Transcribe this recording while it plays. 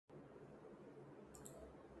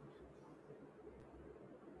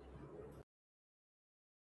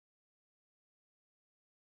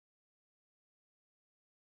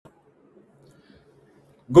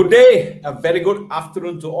Good day, a very good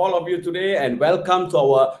afternoon to all of you today, and welcome to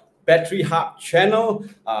our Bettery Hub channel,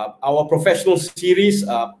 our professional series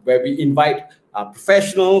where we invite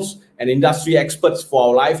professionals and industry experts for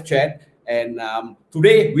our live chat. And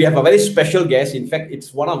today we have a very special guest. In fact,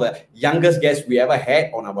 it's one of the youngest guests we ever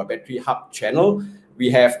had on our Bettery Hub channel.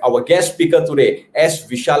 We have our guest speaker today,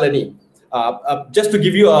 S.Vishaleni. Just to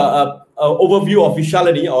give you a overview of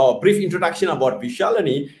Vishaleni, or a brief introduction about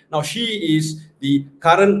Vishaleni. Now, she is the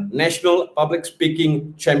current national public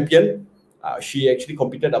speaking champion. She actually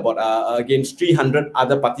competed against 300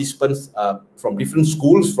 other participants from different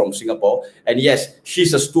schools from Singapore. And yes,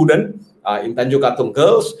 she's a student in Tanjung Katong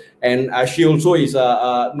Girls. And she also is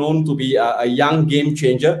known to be a young game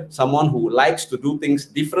changer, someone who likes to do things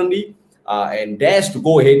differently and dares to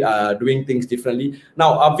go ahead doing things differently.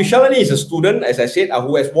 Now, Vishaleni is a student, as I said,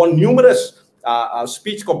 who has won numerous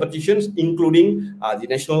speech competitions, including the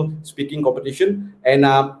national speaking competition, and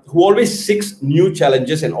who always seeks new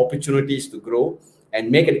challenges and opportunities to grow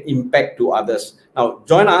and make an impact to others. Now,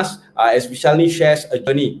 join us as Vishaleni shares a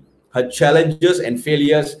journey, her challenges and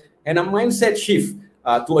failures, and a mindset shift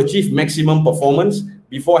to achieve maximum performance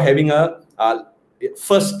before having a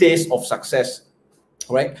first taste of success.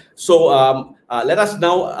 Right. So let us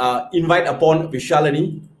now invite upon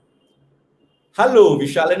Vishaleni. Hello,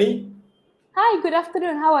 Vishaleni. Hi, good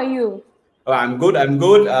afternoon. How are you? I'm good. I'm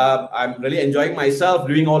good. I'm really enjoying myself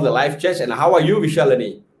doing all the live chats. And how are you,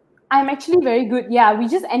 Vishaleni? I'm actually very good. Yeah, we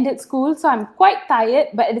just ended school, so I'm quite tired.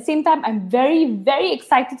 But at the same time, I'm very, very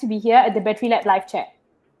excited to be here at the Bettery Lab live chat.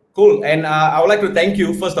 Cool. And I would like to thank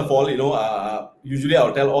you, first of all. Usually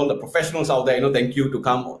I'll tell all the professionals out there, thank you to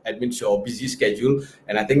come amidst your busy schedule.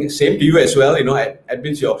 And I think same to you as well,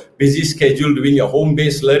 amidst your busy schedule doing your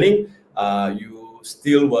home-based learning, you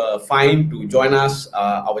still were fine to join us,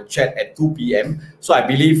 our chat at 2 p.m. So I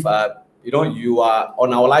believe, you are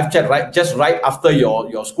on our live chat right after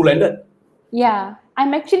your school ended. Yeah,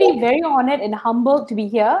 I'm actually very honored and humbled to be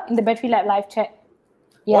here in the Bettery Lab live chat.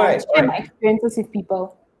 Yeah, share my experiences with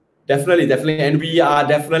people. Definitely. And we are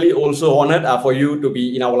definitely also honored for you to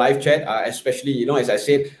be in our live chat, especially, as I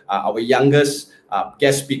said, our youngest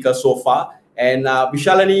guest speaker so far. And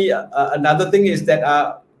Vishaleni, another thing is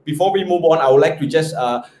that before we move on, I would like to just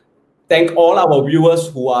thank all our viewers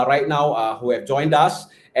who are right now, who have joined us.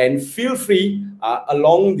 And feel free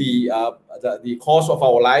along the course of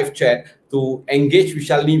our live chat to engage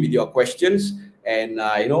Vishaleni with your questions. And,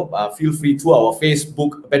 feel free to our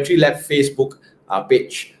Facebook, Bettery Lab Facebook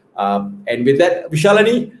page. And with that,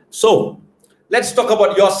 Vishaleni, so let's talk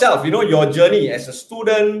about yourself, your journey as a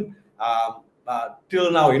student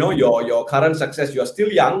till now, your current success. You're still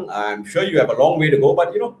young. I'm sure you have a long way to go,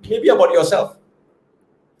 but, maybe about yourself.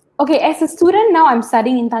 Okay, as a student now, I'm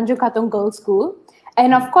studying in Tanjung Katong Girls School.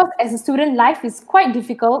 And of course, as a student, life is quite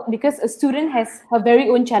difficult because a student has her very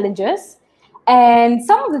own challenges. And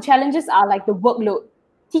some of the challenges are like the workload.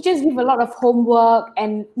 Teachers give a lot of homework,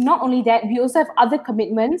 and not only that, we also have other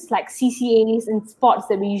commitments like CCAs and sports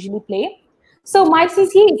that we usually play. So my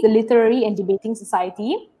CCA is the Literary and Debating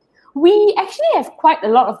Society. We actually have quite a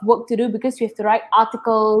lot of work to do because we have to write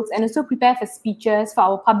articles and also prepare for speeches for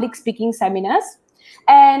our public speaking seminars.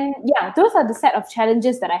 And yeah, those are the set of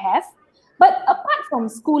challenges that I have. But apart from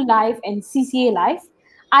school life and CCA life,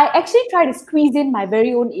 I actually try to squeeze in my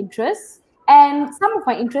very own interests. And some of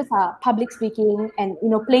my interests are public speaking and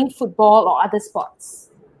playing football or other sports.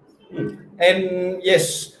 And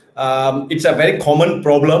yes, it's a very common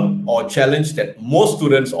problem or challenge that most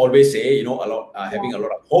students always say, having a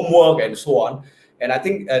lot of homework and so on. And I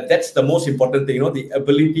think that's the most important thing, the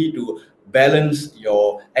ability to balance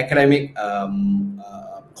your academic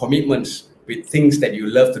commitments with things that you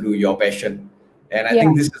love to do, your passion. And I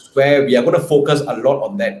think this is where we are going to focus a lot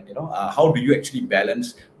on that. How do you actually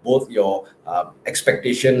balance both your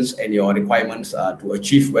expectations and your requirements to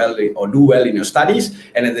achieve well or do well in your studies,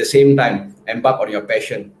 and at the same time embark on your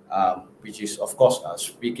passion, which is of course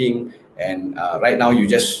speaking. And right now you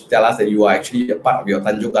just tell us that you are actually a part of your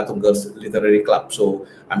Tanjung Katong Girls Literary Club. So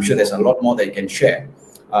I'm sure there's a lot more that you can share.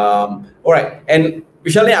 All right. And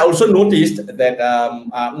Vishaleni, I also noticed that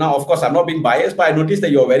now, of course, I'm not being biased, but I noticed that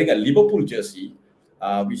you're wearing a Liverpool jersey,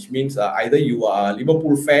 which means either you are a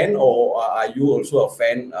Liverpool fan, or are you also a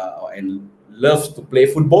fan and loves to play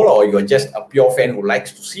football, or you're just a pure fan who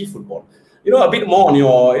likes to see football? A bit more on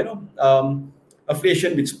your,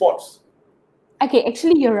 affiliation with sports. Okay,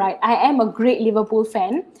 actually, you're right. I am a great Liverpool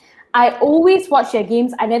fan. I always watch their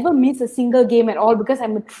games. I never miss a single game at all because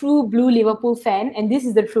I'm a true blue Liverpool fan, and this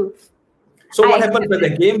is the truth. So what happens when the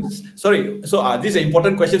games, sorry, so this is an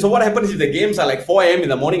important question. So what happens if the games are like 4 a.m. in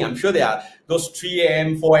the morning? I'm sure they are those 3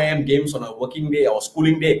 a.m., 4 a.m. games on a working day or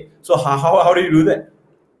schooling day. So how do you do that?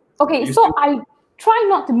 Okay, so I try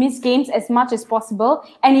not to miss games as much as possible.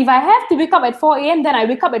 And if I have to wake up at 4 a.m., then I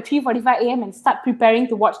wake up at 3:45 a.m. and start preparing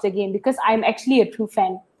to watch the game because I'm actually a true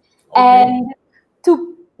fan. Okay. And to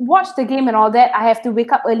watch the game and all that, I have to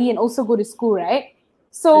wake up early and also go to school, right?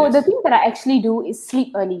 So Yes. the thing that I actually do is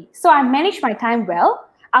sleep early. So I manage my time well.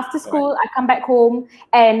 After school, I come back home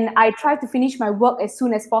and I try to finish my work as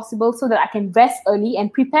soon as possible so that I can rest early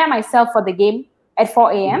and prepare myself for the game at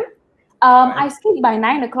 4 a.m. I sleep by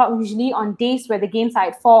 9 o'clock usually on days where the games are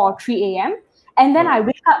at 4 or 3 a.m. And then I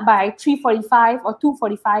wake up by 3:45 or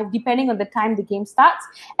 2:45, depending on the time the game starts.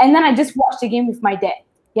 And then I just watch the game with my dad.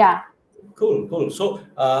 Yeah. Cool. So,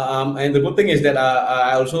 and the good thing is that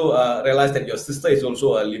I also realized that your sister is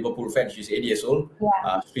also a Liverpool fan. She's 8 years old.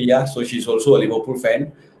 Yeah. Priya, so she's also a Liverpool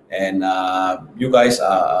fan. And you guys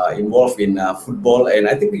are involved in football. And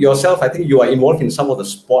I think yourself, I think you are involved in some of the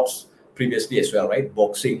sports previously as well, right?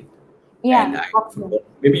 Boxing. Yeah. And football.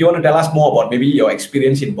 Maybe you want to tell us more about maybe your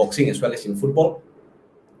experience in boxing as well as in football?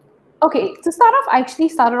 Okay, to start off, I actually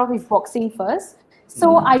started off with boxing first.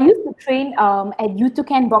 So I used to train at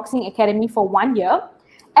Utukan Boxing Academy for 1 year.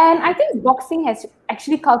 And I think boxing has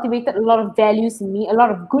actually cultivated a lot of values in me, a lot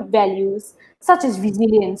of good values, such as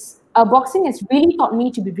resilience. Boxing has really taught me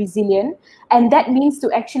to be resilient. And that means to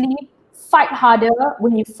actually fight harder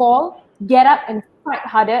when you fall, get up and fight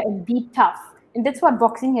harder and be tough. And that's what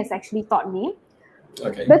boxing has actually taught me.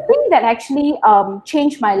 Okay. The thing that actually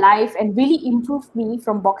changed my life and really improved me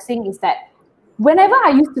from boxing is that whenever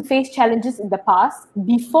I used to face challenges in the past,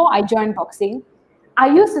 before I joined boxing, I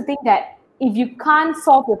used to think that if you can't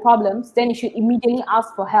solve your problems, then you should immediately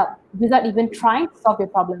ask for help without even trying to solve your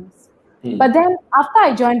problems. But then after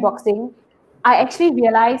I joined boxing, I actually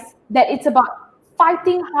realized that it's about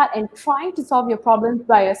fighting hard and trying to solve your problems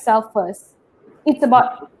by yourself first. It's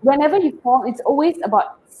about whenever you fall, it's always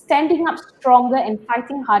about standing up stronger and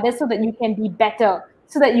fighting harder so that you can be better,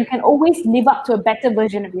 so that you can always live up to a better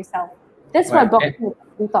version of yourself. That's what boxing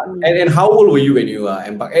taught me. And how old were you when you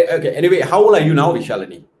embarked? Okay, anyway, how old are you now,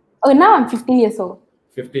 Vishaleni? Oh, now I'm 15 years old.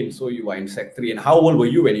 15, so you were in Sec 3. And how old were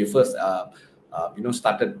you when you first,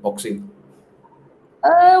 started boxing?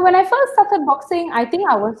 When I first started boxing, I think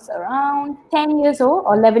I was around 10 years old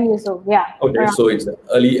or 11 years old. Yeah. Okay, so it's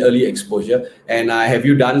early exposure. And have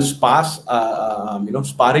you done sparring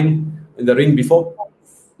in the ring before?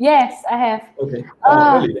 Yes, I have. Okay.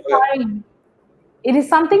 Really? Sparring. It is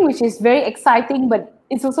something which is very exciting, but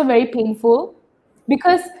it's also very painful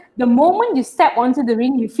because the moment you step onto the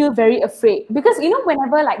ring, you feel very afraid. Because,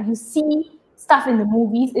 whenever like you see stuff in the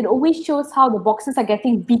movies, it always shows how the boxers are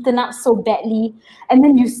getting beaten up so badly. And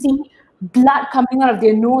then you see blood coming out of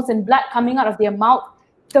their nose and blood coming out of their mouth.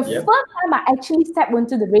 The first time I actually stepped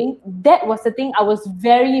onto the ring, that was the thing I was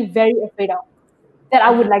very, very afraid of. That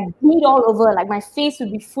I would like bleed all over, like my face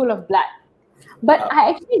would be full of blood. But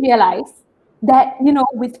I actually realized that,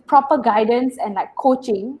 with proper guidance and like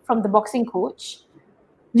coaching from the boxing coach,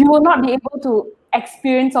 you will not be able to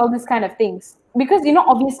experience all these kind of things. Because,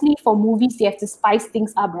 obviously for movies, you have to spice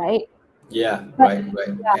things up, right? Yeah, right.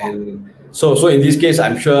 Yeah. And so in this case,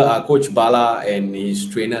 I'm sure Coach Bala and his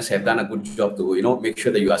trainers have done a good job to, make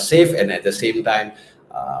sure that you are safe and at the same time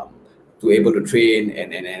to able to train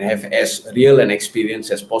and have as real an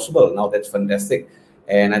experience as possible. Now that's fantastic.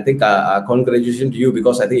 And I think congratulations to you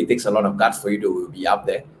because I think it takes a lot of guts for you to be up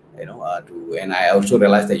there. And I also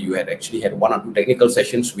realized that you had actually had 1 or 2 technical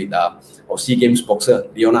sessions with our SEA Games boxer,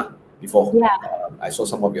 Leona, before. Yeah. I saw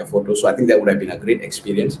some of your photos. So I think that would have been a great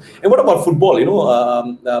experience. And what about football?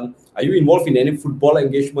 Are you involved in any football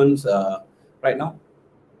engagements right now?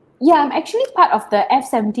 Yeah, I'm actually part of the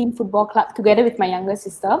F17 football club together with my younger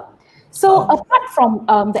sister. So apart from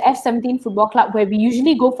the F17 football club, where we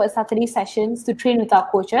usually go for Saturday sessions to train with our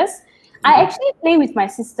coaches, I actually play with my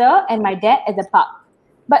sister and my dad at the park.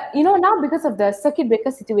 But now because of the circuit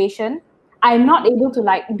breaker situation, I'm not able to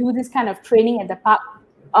like do this kind of training at the park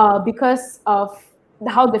because of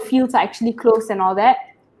how the fields are actually closed and all that.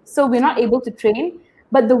 So we're not able to train.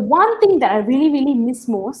 But the one thing that I really, really miss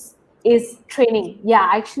most is training. Yeah,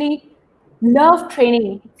 I actually love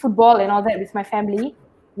training football and all that with my family.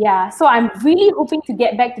 Yeah, so I'm really hoping to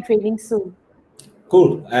get back to training soon.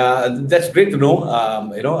 Cool. That's great to know.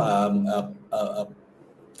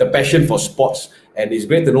 The passion for sports, and it's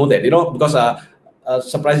great to know that because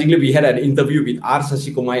surprisingly we had an interview with R.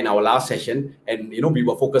 Sasikumar in our last session, and we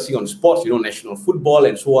were focusing on sports, national football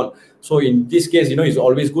and so on. So in this case, it's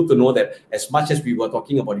always good to know that as much as we were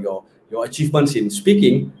talking about your achievements in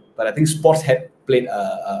speaking, but I think sports had played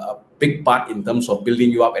a big part in terms of building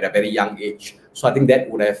you up at a very young age. So I think that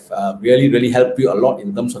would have really helped you a lot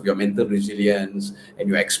in terms of your mental resilience and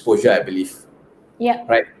your exposure, I believe. Yeah.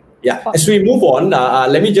 Right. Yeah. As we move on,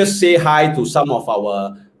 let me just say hi to some of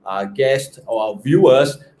our guests or our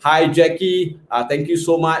viewers. Hi, Jackie. Thank you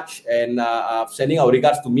so much. And sending our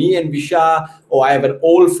regards to me and Visha. Oh, I have an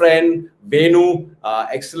old friend, Venu.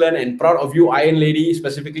 Excellent and proud of you, Iron Lady,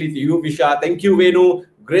 specifically to you, Visha. Thank you, Venu.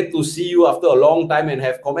 Great to see you after a long time and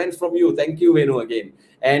have comments from you. Thank you, Venu, again.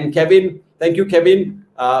 And Kevin, thank you, Kevin.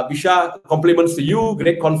 Visha, compliments to you.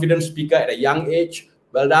 Great confident speaker at a young age.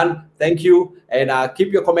 Well done. Thank you. And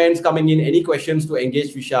keep your comments coming in. Any questions to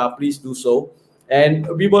engage Visha, please do so. And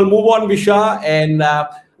we will move on, Visha, and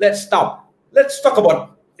let's talk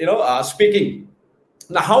about speaking.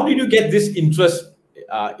 Now, how did you get this interest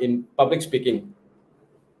in public speaking?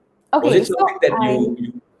 Okay, was it something that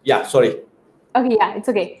you yeah, sorry. Okay, yeah, it's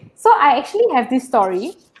okay. So I actually have this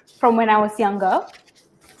story from when I was younger.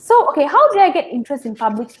 So, okay, how did I get interest in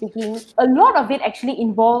public speaking? A lot of it actually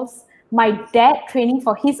involves my dad training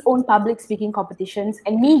for his own public speaking competitions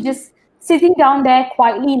and me just sitting down there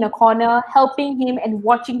quietly in a corner, helping him and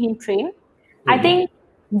watching him train. I think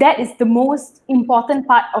that is the most important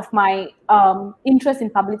part of my interest in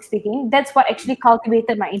public speaking. That's what actually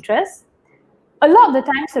cultivated my interest. A lot of the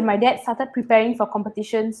times when my dad started preparing for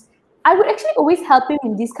competitions, I would actually always help him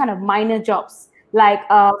in these kind of minor jobs. Like,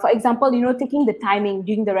 for example, taking the timing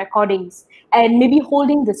during the recordings and maybe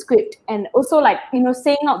holding the script and also like,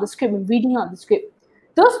 saying out the script and reading out the script.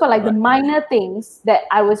 Those were like the minor things that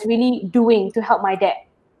I was really doing to help my dad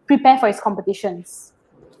prepare for his competitions.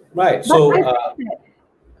 Right. But So,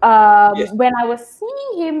 yes. when I was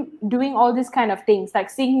seeing him doing all these kind of things, like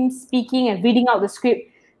seeing him speaking and reading out the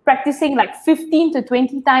script, practicing like 15 to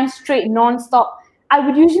 20 times straight non-stop, I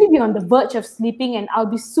would usually be on the verge of sleeping and I'll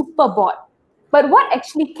be super bored. But what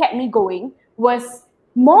actually kept me going was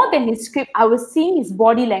more than his script, I was seeing his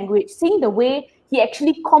body language, seeing the way he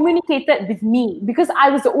actually communicated with me because I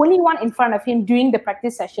was the only one in front of him during the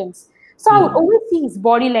practice sessions. So I would always see his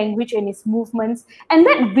body language and his movements. And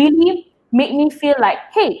that really made me feel like,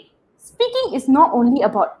 hey, speaking is not only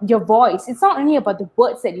about your voice, it's not only about the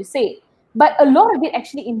words that you say, but a lot of it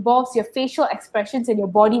actually involves your facial expressions and your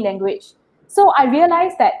body language. So I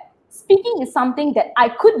realized that speaking is something that I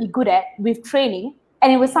could be good at with training,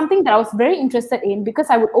 and it was something that I was very interested in because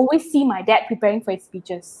I would always see my dad preparing for his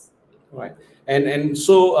speeches. Right. And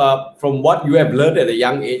so from what you have learned at a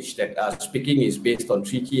young age, that speaking is based on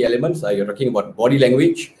 3 key elements. You're talking about body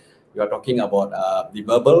language, you're talking about the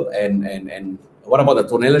verbal, and what about the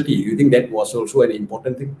tonality? Do you think that was also an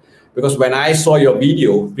important thing? Because when I saw your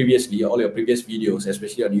video previously, all your previous videos,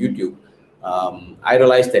 especially on YouTube, I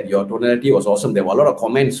realized that your tonality was awesome. There were a lot of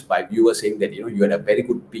comments by viewers saying that you had a very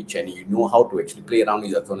good pitch and you know how to actually play around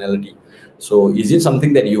with your tonality. So is it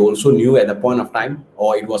something that you also knew at the point of time,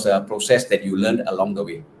 or it was a process that you learned along the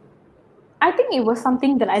way? I think it was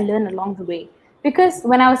something that I learned along the way. Because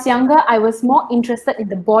when I was younger, I was more interested in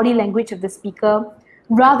the body language of the speaker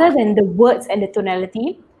rather than the words and the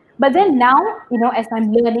tonality. But then now, as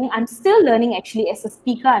I'm learning, I'm still learning actually as a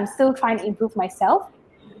speaker, I'm still trying to improve myself.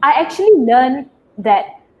 I actually learned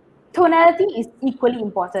that tonality is equally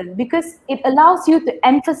important because it allows you to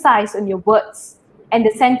emphasize on your words and the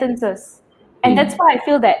sentences. And that's why I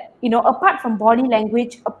feel that, apart from body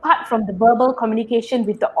language, apart from the verbal communication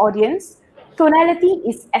with the audience, tonality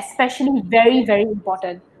is especially very, very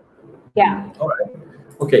important. Yeah. All right.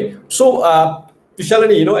 Okay. So,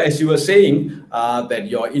 Vishaleni, as you were saying, that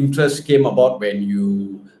your interest came about when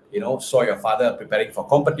you saw your father preparing for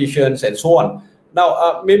competitions and so on.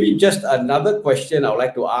 Now, maybe just another question I would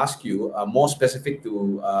like to ask you, more specific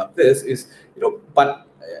to this is, but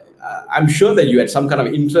I'm sure that you had some kind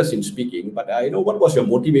of interest in speaking, but what was your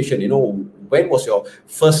motivation? When was your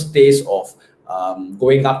first taste of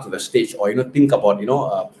going up to the stage, or think about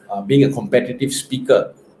being a competitive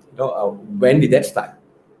speaker? When did that start,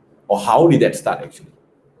 or how did that start actually?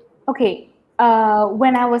 Okay,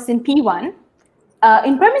 when I was in P1,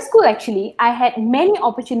 in primary school actually, I had many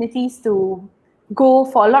opportunities to go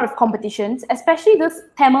for a lot of competitions, especially those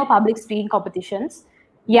Tamil public speaking competitions.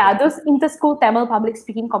 Yeah, those inter-school Tamil public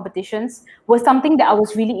speaking competitions was something that I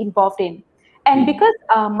was really involved in. And because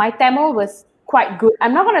my Tamil was quite good,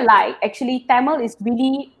 I'm not going to lie, actually Tamil is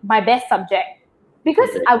really my best subject. Because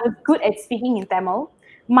I was good at speaking in Tamil,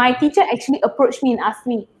 my teacher actually approached me and asked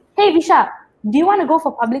me, hey Visha, do you want to go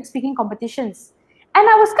for public speaking competitions? And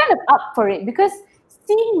I was kind of up for it because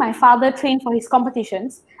seeing my father train for his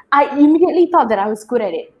competitions, I immediately thought that I was good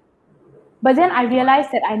at it. But then I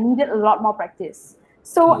realized that I needed a lot more practice.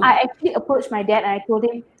 So I actually approached my dad and I told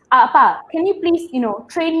him, Appa, can you please,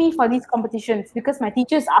 train me for these competitions because my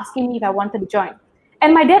teacher is asking me if I wanted to join.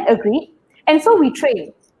 And my dad agreed. And so we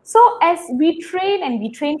trained. So as we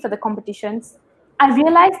train for the competitions, I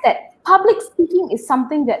realized that public speaking is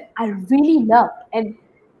something that I really love. And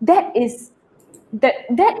that is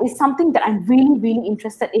something that I'm really, really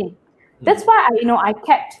interested in. That's why I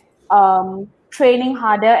kept training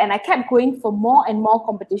harder, and I kept going for more and more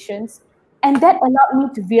competitions. And that allowed me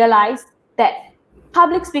to realize that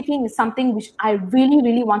public speaking is something which I really,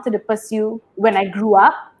 really wanted to pursue when I grew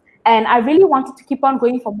up. And I really wanted to keep on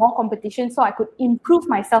going for more competitions so I could improve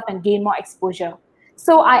myself and gain more exposure.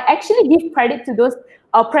 So I actually give credit to those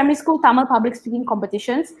primary school Tamil public speaking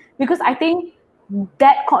competitions, because I think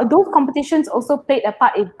that those competitions also played a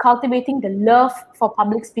part in cultivating the love for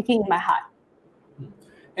public speaking in my heart.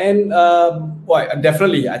 And well,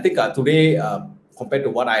 definitely, I think today, compared to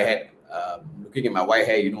what I had, looking at my white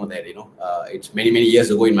hair, that it's many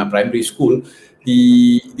years ago in my primary school.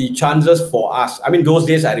 The chances for us, I mean, those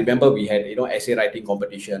days I remember we had essay writing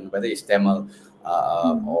competition, whether it's Tamil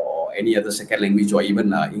or any other second language, or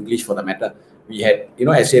even English for the matter. We had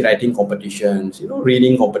essay writing competitions,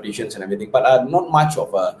 reading competitions and everything, but not much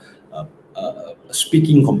of a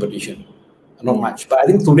speaking competition. Not much. But I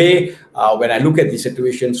think today, when I look at the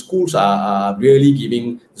situation, schools are really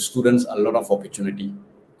giving the students a lot of opportunity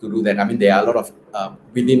to do that. I mean, there are a lot of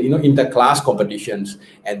within inter-class competitions,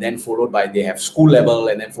 and then followed by they have school level,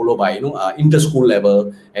 and then followed by inter-school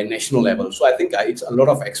level and national level. So I think it's a lot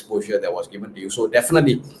of exposure that was given to you. So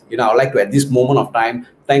definitely, I would like to, at this moment of time,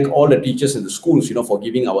 thank all the teachers in the schools, for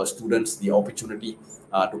giving our students the opportunity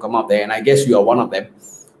to come up there. And I guess you are one of them.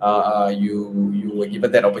 You were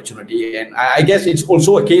given that opportunity, and I guess it's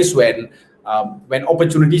also a case when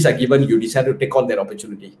opportunities are given, you decide to take on that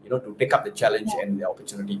opportunity, to take up the challenge and the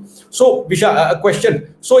opportunity. So Vishal, a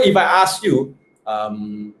question. So if I ask you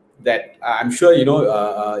that, I'm sure you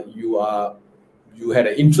had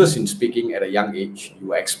an interest in speaking at a young age, you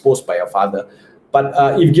were exposed by your father, but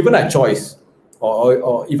if given a choice,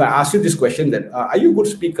 or if I ask you this question, that are you a good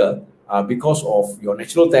speaker because of your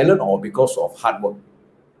natural talent or because of hard work?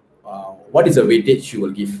 What is the weightage you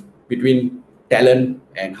will give between talent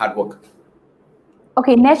and hard work?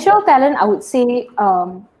 Okay, natural talent, I would say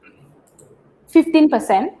 15%,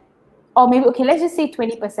 or maybe, okay, let's just say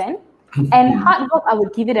 20%. And hard work, I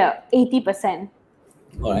would give it a 80%.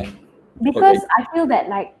 All right. Because I feel that,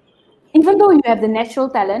 like, even though you have the natural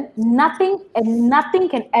talent, nothing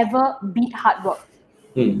can ever beat hard work.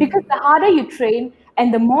 Because the harder you train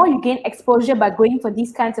and the more you gain exposure by going for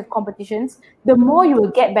these kinds of competitions, the more you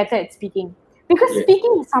will get better at speaking. Because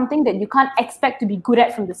speaking is something that you can't expect to be good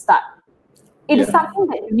at from the start. It is something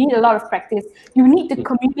that you need a lot of practice. You need to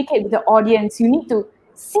communicate with the audience. You need to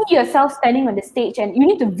see yourself standing on the stage, and you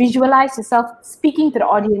need to visualize yourself speaking to the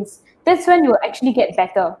audience. That's when you will actually get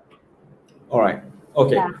better. All right.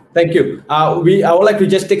 Okay. Yeah. Thank you. I would like to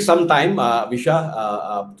just take some time,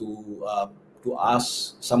 Visha, to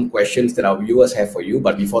ask some questions that our viewers have for you.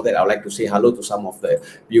 But before that, I would like to say hello to some of the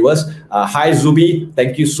viewers. Hi, Zubi.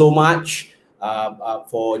 Thank you so much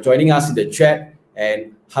for joining us in the chat.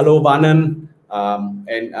 And hello, Vanan.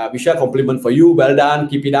 And Visha, compliment for you. Well done.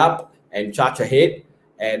 Keep it up and charge ahead.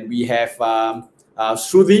 And we have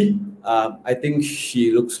Shruti. I think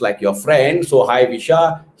she looks like your friend. So hi,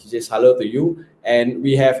 Visha. She says hello to you. And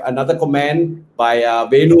we have another comment by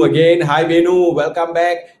Venu again. Hi, Venu. Welcome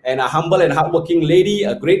back. And a humble and hardworking lady,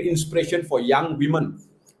 a great inspiration for young women.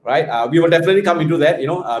 Right? We will definitely come into that,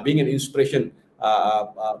 being an inspiration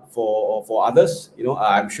for others.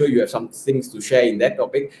 I'm sure you have some things to share in that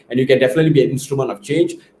topic, and you can definitely be an instrument of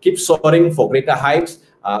change. Keep soaring for greater heights,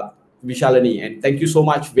 Vishaleni. And thank you so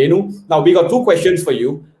much, Venu. Now, we got two questions for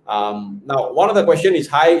you. Now, one of the question is,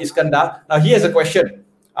 hi, Iskandar. Now, here's a question.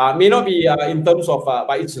 May not be in terms of,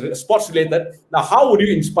 but it's sports related. Now, how would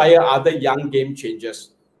you inspire other young game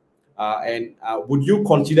changers? And would you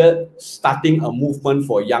consider starting a movement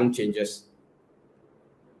for young changers?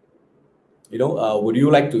 Would you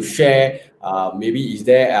like to share? Maybe is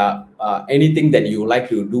there anything that you would like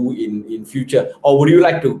to do in future, or would you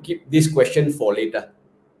like to keep this question for later?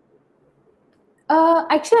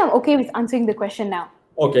 Actually, I'm okay with answering the question now.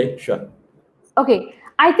 Okay, sure. Okay,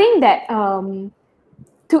 I think that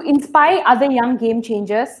to inspire other young game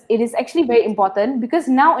changers, it is actually very important, because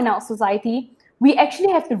now in our society, we actually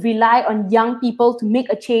have to rely on young people to make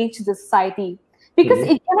a change to the society, because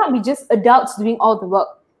it cannot be just adults doing all the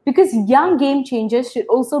work. Because young game changers should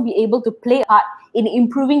also be able to play a part in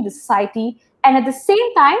improving the society, and at the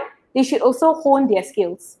same time, they should also hone their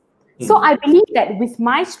skills. So I believe that with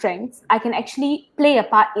my strengths, I can actually play a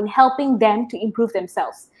part in helping them to improve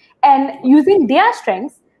themselves. And using their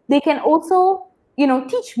strengths, they can also,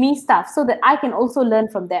 teach me stuff so that I can also learn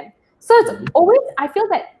from them. So it's always, I feel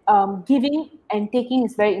that giving and taking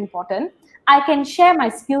is very important. I can share my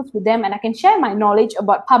skills with them, and I can share my knowledge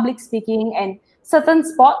about public speaking and certain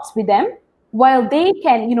sports with them, while they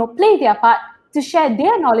can, play their part to share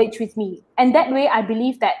their knowledge with me. And that way, I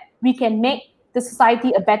believe that we can make the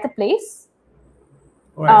society a better place,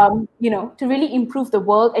 right. to really improve the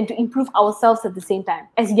world and to improve ourselves at the same time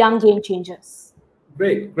as young game changers.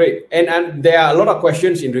 Great, great. And there are a lot of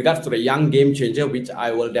questions in regards to the young game changer, which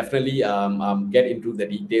I will definitely get into the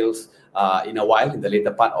details in a while, in the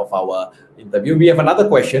later part of our interview. We have another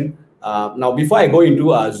question. Now, before I go into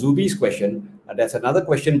Zubi's question, there's another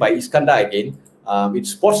question by Iskandar again.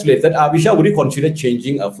 It's sports related. Vishal, would you consider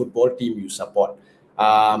changing a football team you support?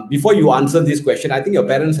 Before you answer this question, I think your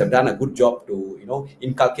parents have done a good job to,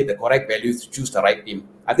 inculcate the correct values to choose the right team.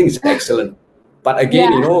 I think it's excellent. But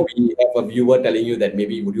again, we have a viewer telling you that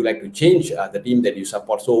maybe would you like to change the team that you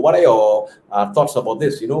support. So what are your thoughts about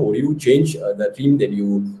this? Would you change the team that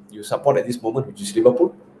you support at this moment, which is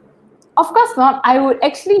Liverpool? Of course not. I would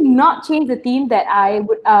actually not change the team that I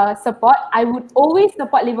would support. I would always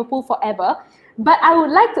support Liverpool forever. But I would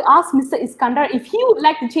like to ask Mr. Iskandar if he would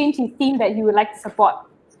like to change his team that he would like to support.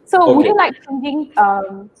 So would you like changing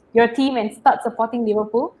your team and start supporting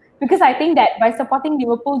Liverpool? Because I think that by supporting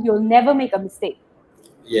Liverpool, you'll never make a mistake.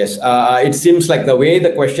 Yes, it seems like the way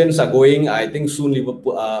the questions are going, I think soon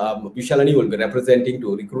Liverpool, S.Vishaleni will be representing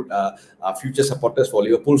to recruit future supporters for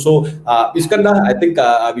Liverpool. So, Iskandar, I think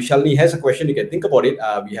S.Vishaleni has a question. You can think about it.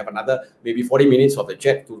 We have another maybe 40 minutes of the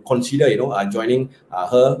chat to consider, joining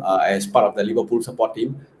her as part of the Liverpool support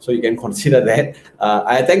team. So you can consider that.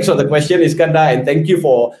 Thanks for the question, Iskandar, and thank you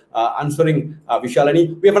for answering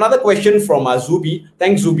S.Vishaleni. We have another question from Zubi.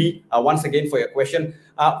 Thanks, Zubi, once again for your question.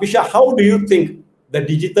 Visha, how do you think the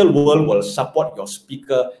digital world will support your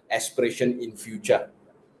speaker aspiration in future?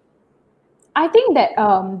 I think that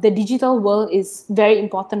the digital world is very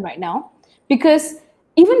important right now, because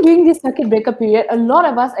even during this circuit breaker period, a lot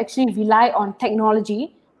of us actually rely on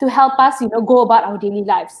technology to help us, go about our daily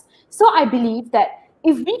lives. So I believe that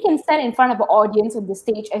if we can stand in front of an audience on the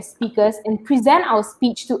stage as speakers and present our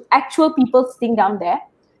speech to actual people sitting down there,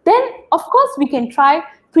 then of course we can try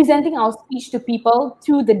presenting our speech to people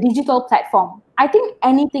through the digital platform. I think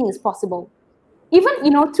anything is possible. Even,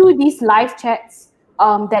 through these live chats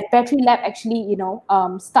that Bettery Lab actually,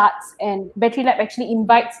 starts, and Bettery Lab actually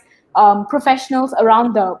invites professionals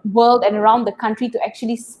around the world and around the country to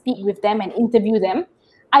actually speak with them and interview them.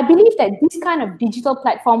 I believe that these kind of digital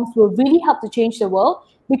platforms will really help to change the world,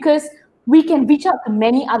 because we can reach out to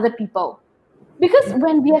many other people. Because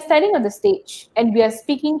when we are standing on the stage and we are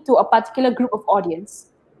speaking to a particular group of audience,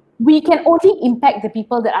 we can only impact the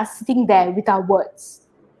people that are sitting there with our words.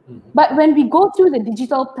 But when we go through the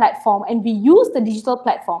digital platform and we use the digital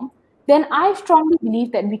platform, then I strongly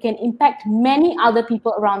believe that we can impact many other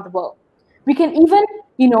people around the world. We can even,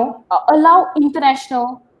 allow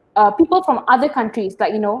international people from other countries,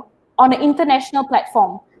 like, on an international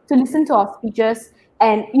platform, to listen to our speeches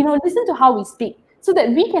and, listen to how we speak, so that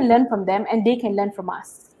we can learn from them and they can learn from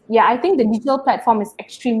us. Yeah, I think the digital platform is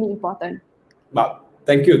extremely important. Wow.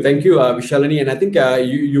 Thank you, S.Vishaleni, and I think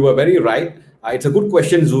you were very right. It's a good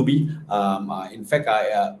question, Zubi. In fact,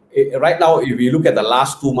 right now, if we look at the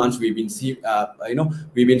last 2 months, we've been seeing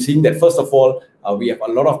that first of all, we have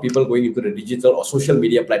a lot of people going into the digital or social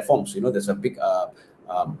media platforms. There's a big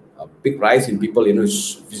rise in people,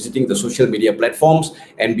 visiting the social media platforms,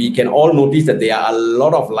 and we can all notice that there are a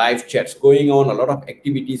lot of live chats going on, a lot of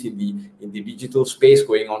activities in the digital space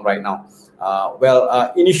going on right now.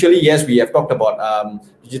 Initially, yes, we have talked about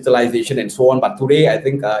digitalization and so on, but today I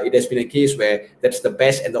think it has been a case where that's the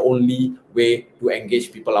best and the only way to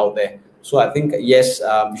engage people out there. So I think, yes,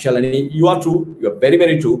 S.Vishaleni, you are true. You are very,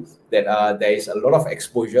 very true that there is a lot of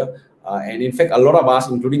exposure. And in fact, a lot of us,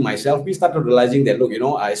 including myself, we started realizing that, look,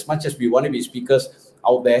 as much as we want to be speakers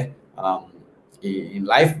out there in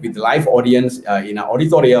live, with live audience, in an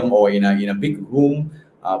auditorium or in a big room,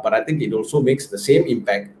 but I think it also makes the same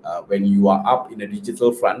impact when you are up in a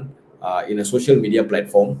digital front, in a social media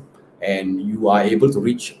platform, and you are able to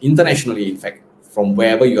reach internationally, in fact, from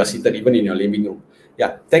wherever you are seated, even in your living room.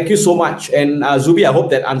 Yeah, thank you so much. And Zubi, I hope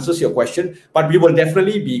that answers your question. But we will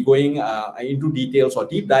definitely be going into details or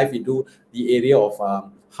deep dive into the area of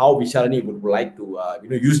how S.Vishaleni would like to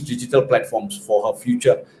use digital platforms for her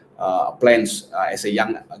future plans as a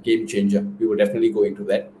young game changer. We will definitely go into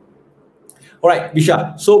that. All right,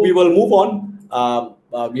 Visha. So we will move on.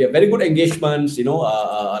 We have very good engagements, a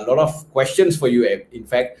lot of questions for you, in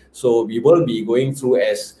fact. So we will be going through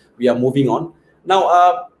as we are moving on.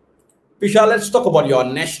 Now, Vishal, let's talk about your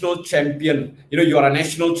national champion. You are a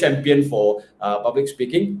national champion for public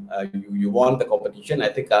speaking. You won the competition. I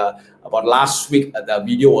think about last week, the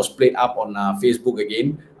video was played up on Facebook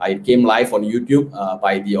again. It came live on YouTube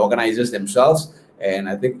by the organizers themselves. And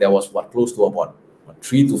I think there was close to about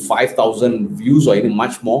 3,000 to 5,000 views or even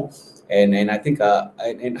much more. And I think,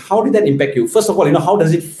 and how did that impact you? First of all, how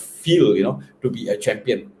does it feel, to be a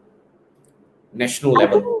champion, national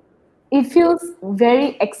level? It feels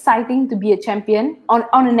very exciting to be a champion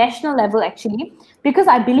on a national level, actually, because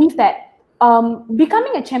I believe that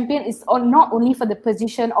becoming a champion is not only for the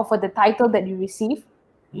position or for the title that you receive,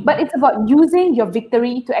 but it's about using your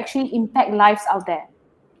victory to actually impact lives out there.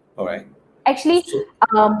 All right. Actually,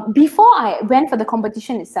 before I went for the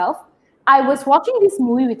competition itself, I was watching this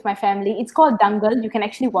movie with my family. It's called Dangal. You can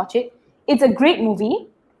actually watch it. It's a great movie.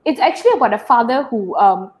 It's actually about a father who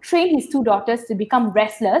trained his two daughters to become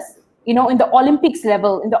wrestlers, in the Olympics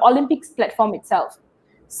level, in the Olympics platform itself.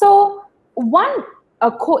 So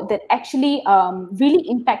a quote that actually really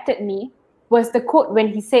impacted me was the quote when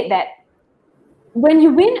he said that when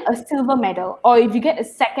you win a silver medal or if you get a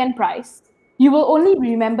second prize, you will only be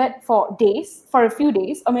remembered for a few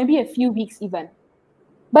days, or maybe a few weeks even.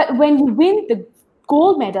 But when you win the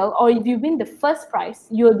gold medal or if you win the first prize,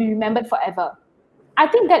 you will be remembered forever. I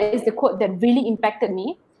think that is the quote that really impacted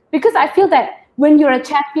me, because I feel that when you're a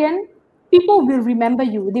champion, people will remember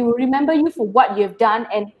you. They will remember you for what you have done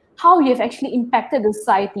and how you have actually impacted the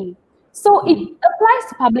society. So it applies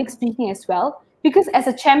to public speaking as well, because as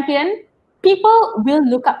a champion, people will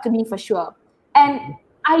look up to me for sure. And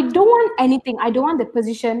I don't want anything. I don't want the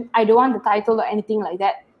position. I don't want the title or anything like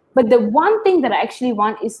that. But the one thing that I actually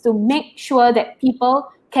want is to make sure that people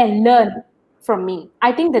can learn from me.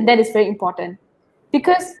 I think that is very important,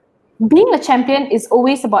 because being a champion is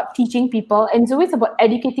always about teaching people, and it's always about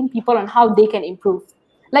educating people on how they can improve.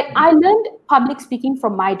 Like, I learned public speaking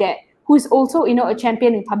from my dad, who is also, a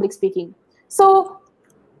champion in public speaking. So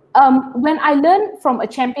when I learn from a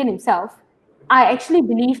champion himself, I actually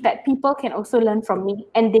believe that people can also learn from me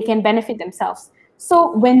and they can benefit themselves.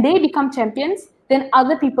 So when they become champions, then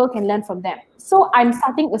other people can learn from them. So I'm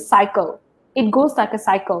starting a cycle. It goes like a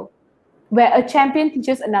cycle where a champion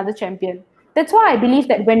teaches another champion. That's why I believe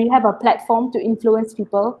that when you have a platform to influence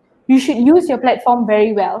people, you should use your platform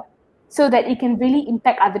very well so that it can really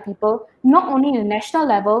impact other people, not only in the national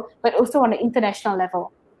level, but also on the international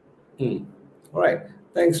level. All right.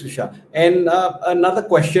 Thanks, Visha. And another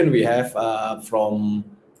question we have from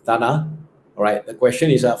Tana. All right. The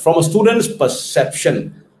question is, from a student's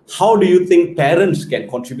perception, how do you think parents can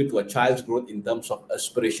contribute to a child's growth in terms of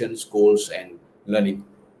aspirations, goals, and learning?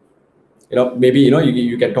 Maybe,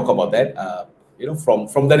 you can talk about that,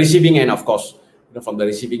 from the receiving end, of course, from the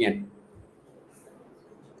receiving end.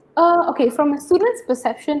 Okay, from a student's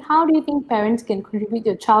perception, how do you think parents can contribute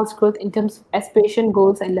to a child's growth in terms of aspiration,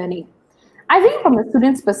 goals, and learning? I think from a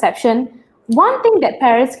student's perception, one thing that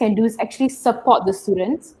parents can do is actually support the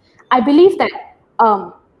students. I believe that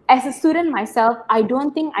as a student myself, I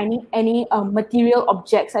don't think I need any material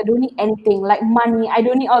objects. I don't need anything like money. I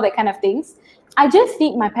don't need all that kind of things. I just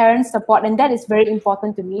need my parents' support, and that is very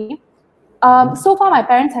important to me. So far, my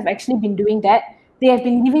parents have actually been doing that. They have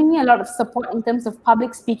been giving me a lot of support in terms of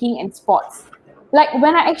public speaking and sports. Like,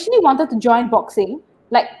 when I actually wanted to join boxing,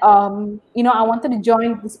 I wanted to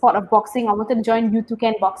join the sport of boxing. I wanted to join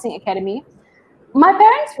U2Can Boxing Academy. My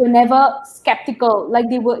parents were never skeptical. Like,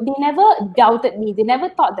 they never doubted me. They never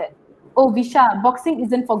thought that, oh, Visha, boxing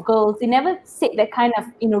isn't for girls. They never said that kind of,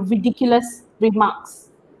 ridiculous remarks.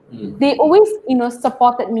 They always,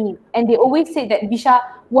 supported me, and they always said that, Visha,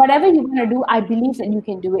 whatever you want to do, I believe that you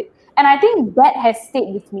can do it. And I think that has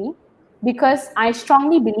stayed with me, because I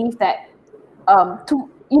strongly believe that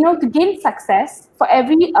to gain success, for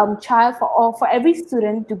every child, for every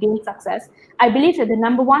student to gain success, I believe that the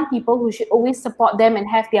number one people who should always support them and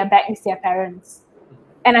have their back is their parents.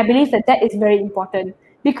 And I believe that is very important,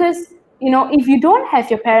 because if you don't have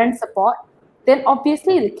your parents' support, then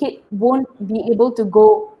obviously the kid won't be able to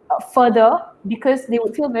go further, because they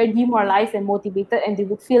would feel very demoralized and motivated, and they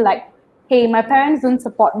would feel like, hey, my parents don't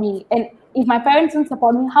support me, and if my parents don't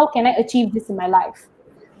support me, how can I achieve this in my life?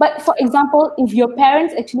 But for example, if your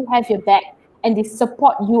parents actually have your back and they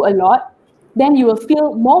support you a lot, then you will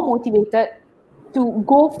feel more motivated to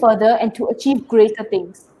go further and to achieve greater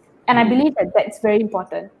things. And I believe that that's very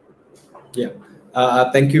important. Yeah.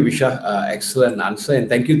 Thank you, Visha. Excellent answer. And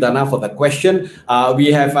thank you, Dana, for the question.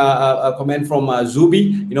 We have a comment from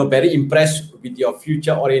Zubi. Very impressed with your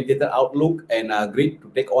future-oriented outlook, and great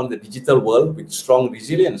to take on the digital world with strong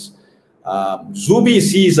resilience. Zubi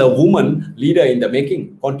sees a woman leader in the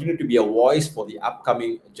making, continue to be a voice for the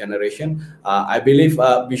upcoming generation. I believe,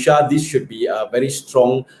 Visha, this should be a very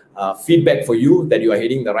strong feedback for you that you are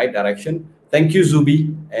heading the right direction. Thank you,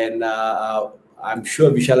 Zubi. And I'm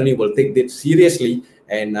sure Vishaleni will take this seriously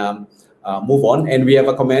and move on. And we have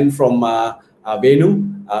a comment from Venu.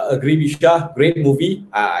 Agree, Visha, great movie.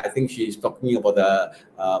 I think she's talking about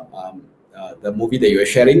the movie that you are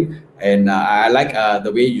sharing, and I like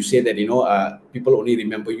the way you say that people only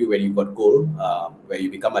remember you when you got gold, where you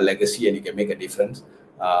become a legacy and you can make a difference.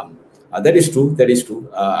 That is true. That is true.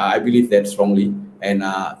 I believe that strongly. And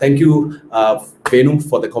thank you, Venu,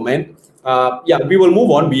 for the comment. Yeah, we will move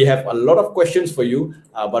on. We have a lot of questions for you,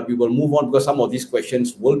 but we will move on because some of these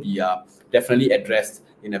questions will be definitely addressed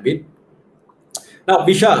in a bit. Now,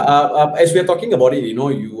 Visha, as we are talking about it,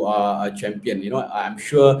 you are a champion. I'm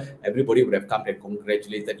sure everybody would have come and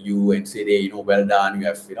congratulated you and said, hey, well done. You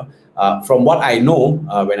have, from what I know,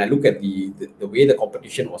 when I look at the way the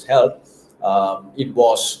competition was held, it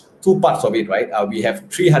was two parts of it, right? We have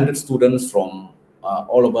 300 students from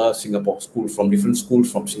all over Singapore, from different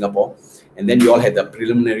schools from Singapore. And then you all had the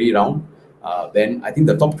preliminary round. Then I think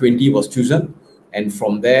the top 20 was chosen. And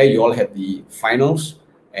from there, you all had the finals.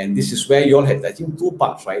 And this is where you all had, I think, two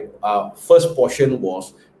parts, right? First portion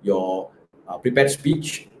was your prepared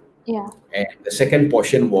speech. Yeah. And the second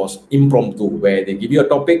portion was impromptu, where they give you a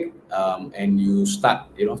topic and you start,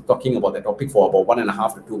 talking about the topic for about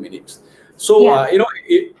 1.5 to 2 minutes. So, Yeah.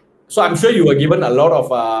 So I'm sure you were given a lot of,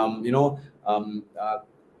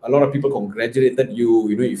 a lot of people congratulated you,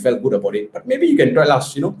 you felt good about it. But maybe you can tell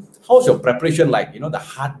us, how's your preparation like, the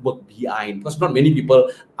hard work behind? Because not many people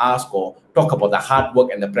ask or talk about the hard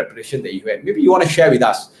work and the preparation that you had. Maybe you want to share with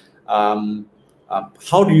us,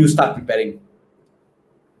 how do you start preparing?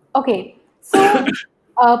 Okay, so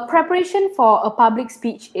preparation for a public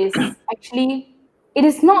speech is actually, it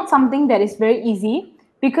is not something that is very easy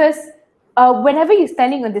because whenever you're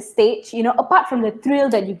standing on the stage, apart from the thrill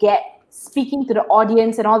that you get, speaking to the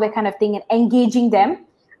audience and all that kind of thing and engaging them,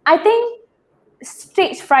 I think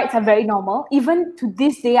stage frights are very normal. Even to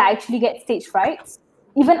this day, I actually get stage frights.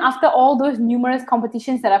 Even after all those numerous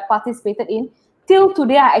competitions that I've participated in, till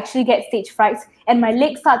today, I actually get stage frights and my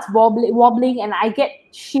leg starts wobbling and I get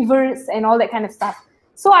shivers and all that kind of stuff.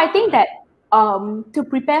 So I think that to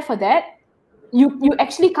prepare for that, you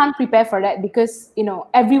actually can't prepare for that because,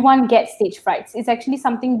 everyone gets stage frights. It's actually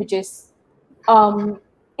something which is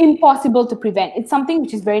impossible to prevent. It's something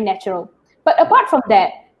which is very natural. But apart from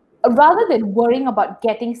that, rather than worrying about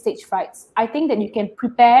getting stage frights, I think that you can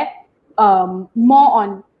prepare more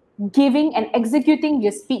on giving and executing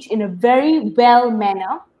your speech in a very well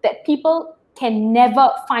manner that people can never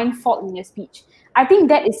find fault in your speech. I think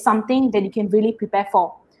that is something that you can really prepare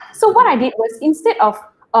for. So what I did was, instead of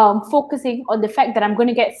focusing on the fact that I'm going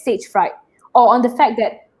to get stage fright or on the fact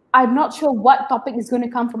that I'm not sure what topic is going to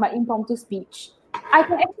come from my impromptu speech, I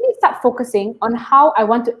can actually start focusing on how I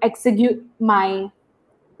want to execute my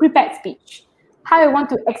prepared speech, how I want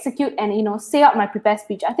to execute and say out my prepared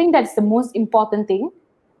speech. I think that's the most important thing,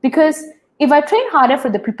 because if I train harder for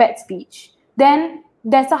the prepared speech, then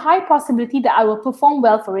there's a high possibility that I will perform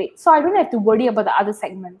well for it. So I don't have to worry about the other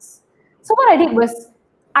segments. So what I did was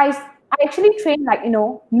I actually trained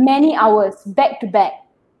many hours back to back.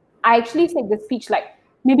 I actually said the speech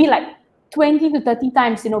maybe 20 to 30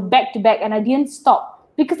 times, back to back, and I didn't stop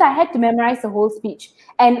because I had to memorize the whole speech.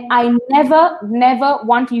 And I never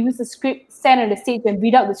want to use the script, stand on the stage and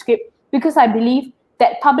read out the script, because I believe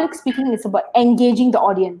that public speaking is about engaging the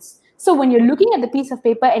audience. So when you're looking at the piece of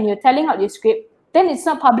paper and you're telling out your script, then it's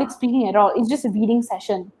not public speaking at all. It's just a reading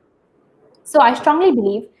session. So I strongly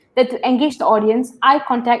believe that to engage the audience, eye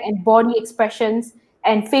contact and body expressions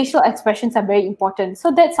and facial expressions are very important.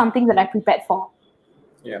 So that's something that I prepared for.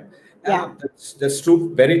 Yeah. That's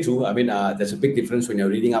true. Very true. I mean, there's a big difference when you're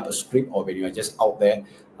reading up a script or when you're just out there,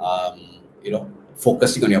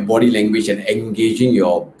 focusing on your body language and engaging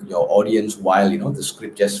your audience while, the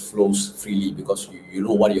script just flows freely because you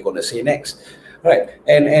know what you're going to say next. Right.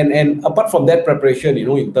 And apart from that preparation,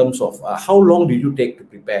 in terms of how long did you take to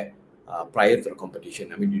prepare prior to the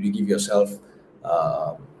competition? I mean, did you give yourself,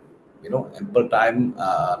 ample time,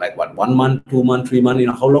 1 month, 2 months, 3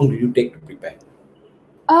 months? How long did you take to prepare?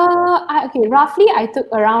 Okay, roughly I took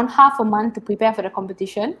around half a month to prepare for the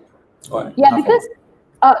competition. Right. Yeah, because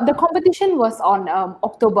the competition was on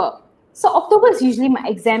October. So October is usually my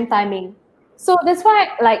exam timing. So that's why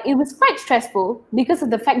it was quite stressful because of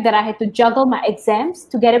the fact that I had to juggle my exams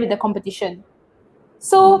together with the competition.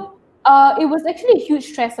 So it was actually a huge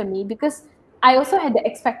stress on me because I also had the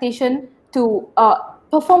expectation to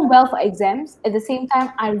perform well for exams. At the same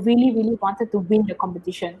time, I really, really wanted to win the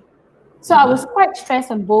competition. So I was quite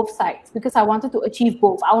stressed on both sides because I wanted to achieve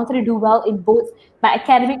both. I wanted to do well in both my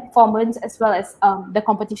academic performance as well as the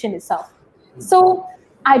competition itself. So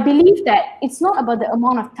I believe that it's not about the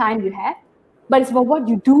amount of time you have, but it's about what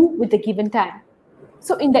you do with the given time.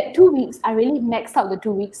 So in that 2 weeks, I really maxed out the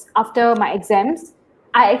 2 weeks after my exams.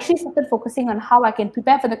 I actually started focusing on how I can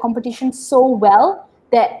prepare for the competition so well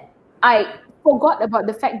that I forgot about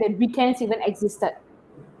the fact that weekends even existed.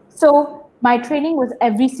 So my training was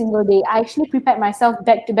every single day. I actually prepared myself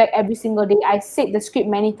back to back every single day. I said the script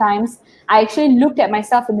many times. I actually looked at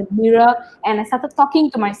myself in the mirror and I started talking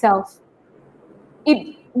to myself.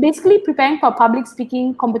 It basically preparing for public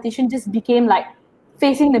speaking competition just became like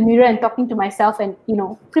facing the mirror and talking to myself and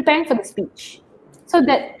preparing for the speech. So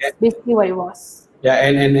that's basically what it was. Yeah,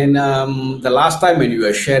 and the last time when you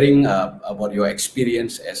were sharing about your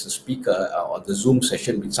experience as a speaker on the Zoom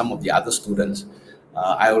session with some of the other students,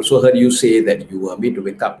 I also heard you say that you were made to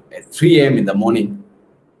wake up at 3 a.m. in the morning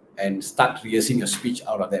and start rehearsing your speech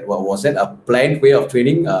out of that. Well, was that a planned way of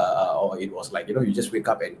training, or it was like you just wake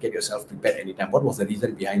up and get yourself prepared anytime? What was the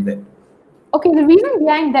reason behind that? Okay, the reason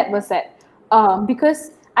behind that was that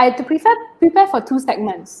because I had to prepare for two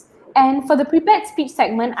segments. And for the prepared speech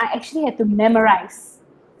segment, I actually had to memorize.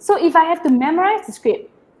 So if I have to memorize the script,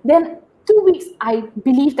 then 2 weeks, I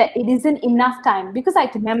believe that it isn't enough time because I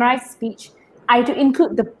had to memorize speech. I had to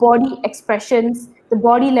include the body expressions, the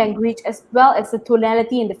body language, as well as the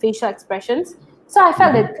tonality and the facial expressions. So I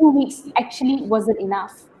felt that 2 weeks actually wasn't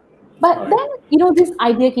enough. All But right. then, this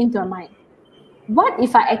idea came to my mind. What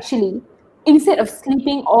if I actually, instead of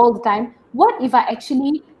sleeping all the time, what if I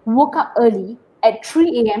actually woke up early at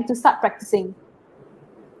 3 a.m. to start practicing?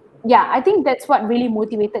 Yeah, I think that's what really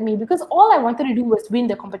motivated me because all I wanted to do was win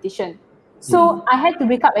the competition. So I had to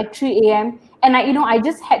wake up at 3 a.m. and I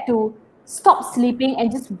just had to stop sleeping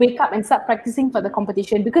and just wake up and start practicing for the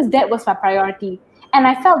competition because that was my priority. And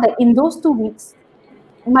I felt that in those 2 weeks,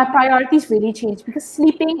 my priorities really changed because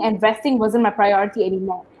sleeping and resting wasn't my priority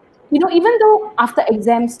anymore. Even though after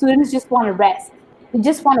exams, students just want to rest, they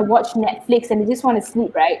just want to watch Netflix and they just want to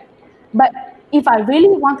sleep, right? But if I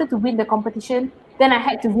really wanted to win the competition, then I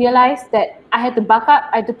had to realize that I had to buck up,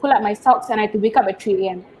 I had to pull up my socks, and I had to wake up at 3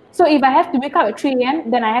 a.m. So if I have to wake up at 3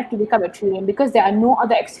 a.m., then I have to wake up at 3 a.m. because there are no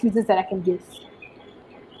other excuses that I can give.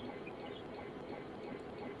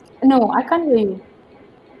 No, I can't hear you.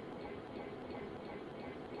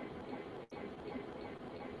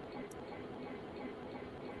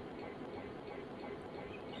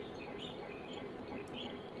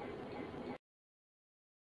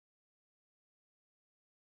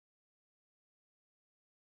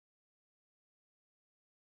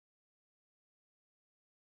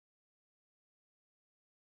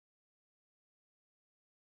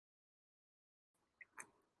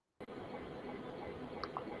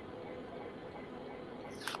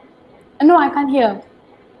 No, I can't hear.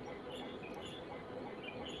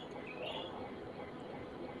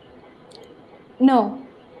 No.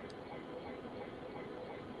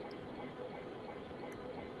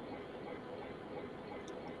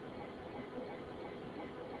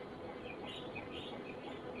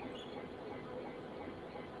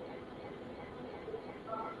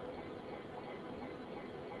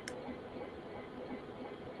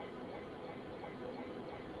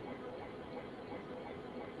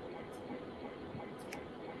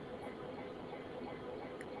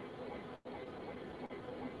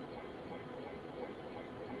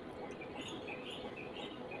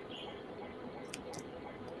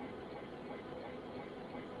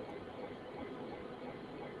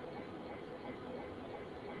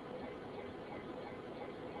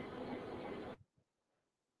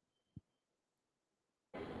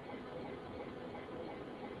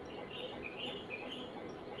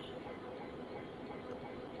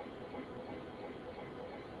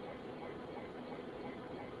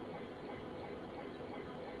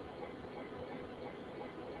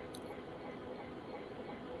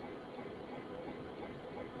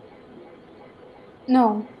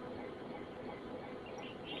 No.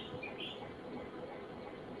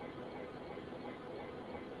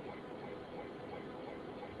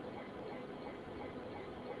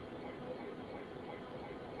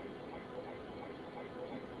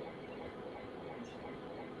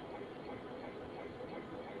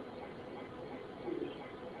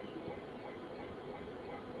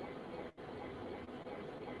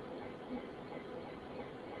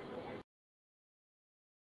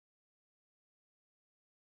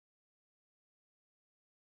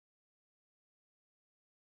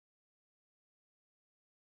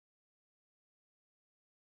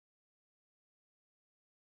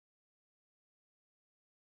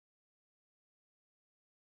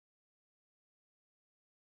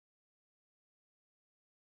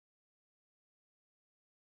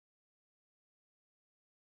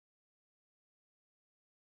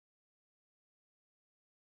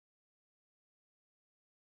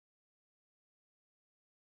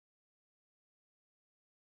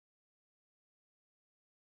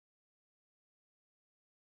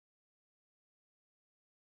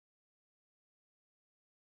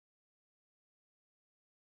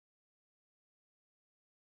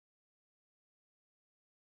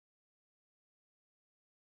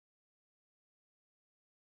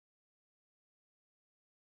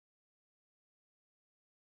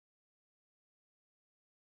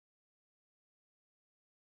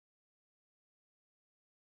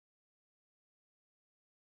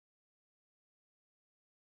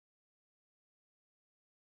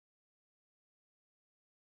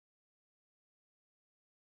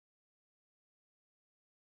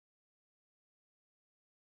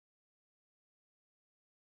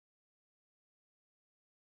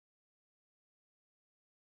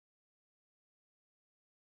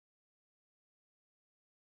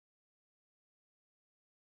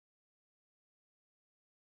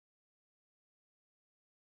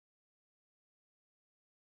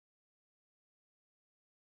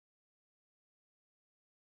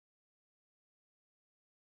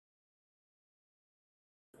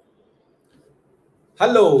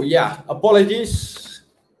 Hello, yeah, apologies.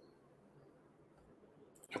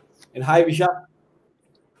 And hi, Visha.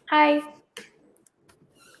 Hi.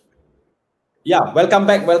 Yeah, welcome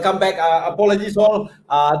back. Welcome back. Apologies, all.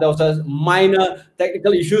 There was a minor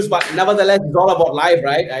technical issues, but nevertheless, it's all about life,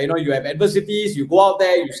 right? You have adversities. You go out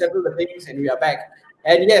there, you settle the things, and we are back.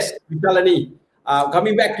 And yes, Vishaleni,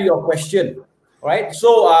 coming back to your question, right?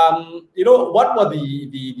 So, what were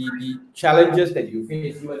the challenges that you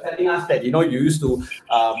faced? You were telling us that you used to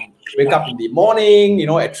wake up in the morning,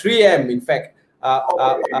 at 3 a.m. In fact.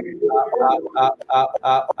 Sorry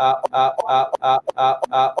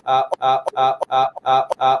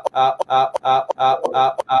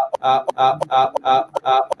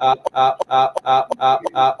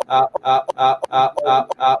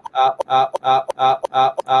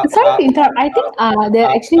to interrupt. I think there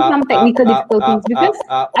are actually some technical difficulties because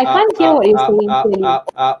I can't hear what you're saying clearly.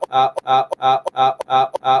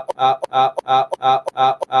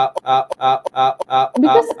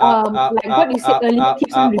 Because like what you said earlier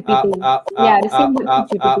keeps on repeating. Yeah, the same word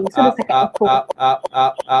keeps repeating. So there's like an echo.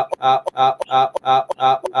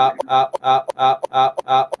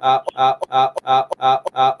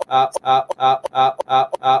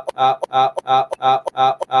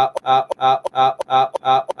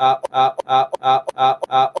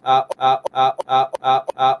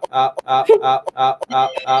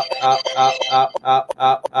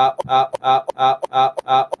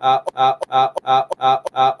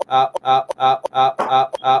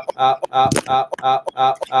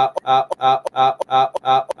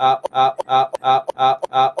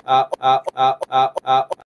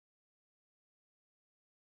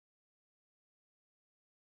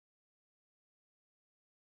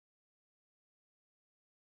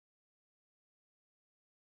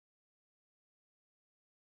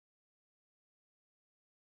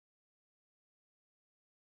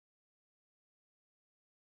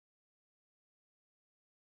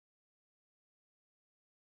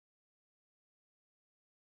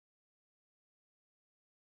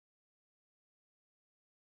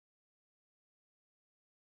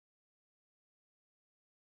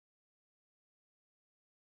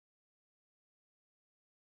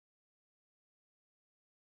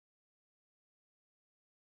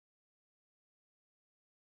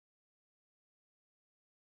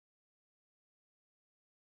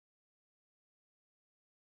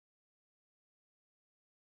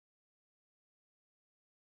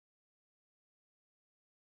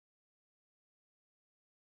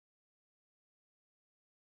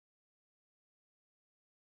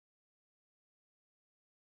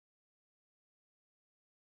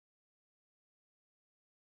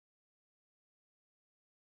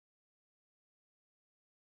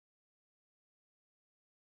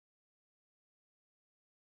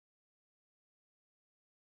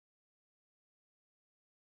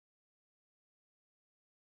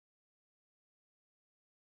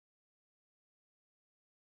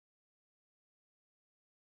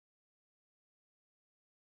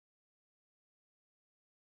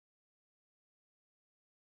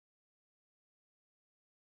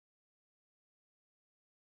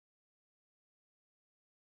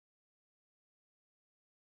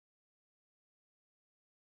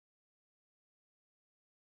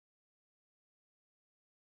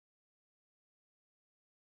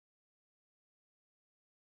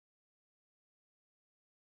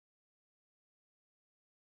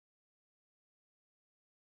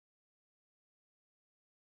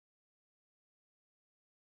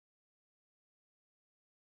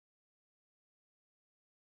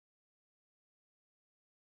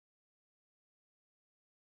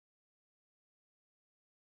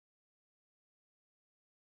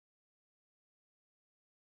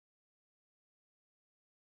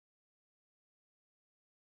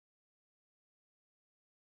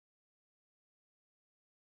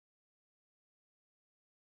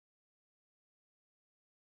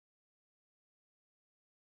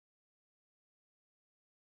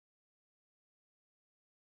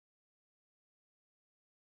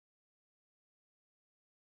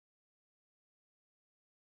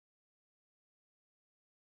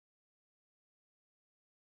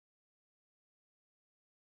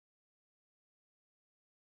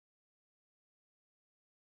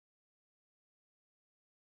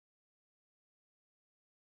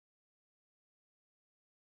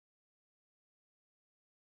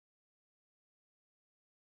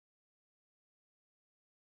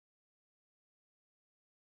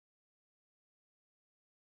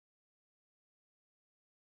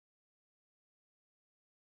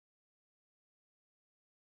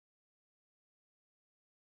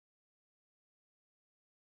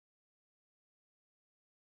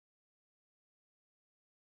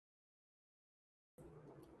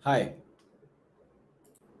 Hi.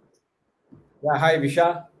 Yeah, hi,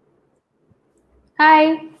 Visha.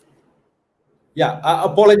 Hi. Yeah,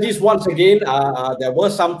 apologies once again. There were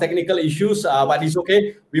some technical issues, but it's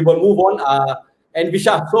okay. We will move on. And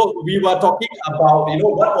Visha, so we were talking about,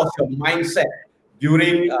 what was your mindset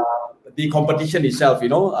during the competition itself?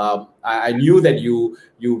 I knew that you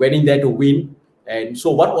went in there to win. And so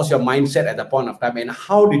what was your mindset at the point of time, and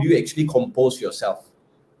how did you actually compose yourself?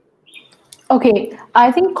 Okay,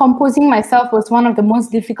 I think composing myself was one of the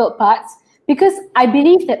most difficult parts because I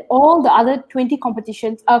believe that all the other 20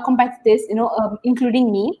 competitors,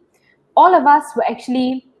 including me, all of us were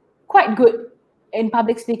actually quite good in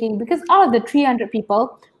public speaking because out of the 300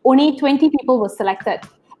 people, only 20 people were selected.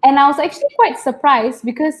 And I was actually quite surprised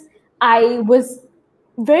because I was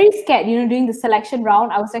very scared, during the selection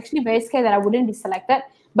round. I was actually very scared that I wouldn't be selected.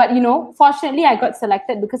 But, fortunately, I got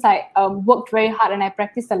selected because I worked very hard and I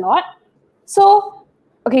practiced a lot. So,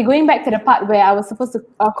 okay, going back to the part where I was supposed to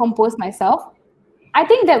compose myself, I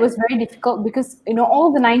think that was very difficult because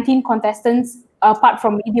all the 19 contestants, apart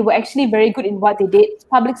from me, they were actually very good in what they did.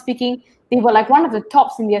 Public speaking, they were like one of the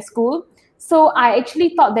tops in their school. So I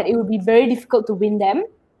actually thought that it would be very difficult to win them.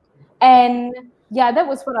 And yeah, that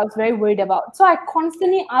was what I was very worried about. So I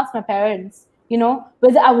constantly asked my parents,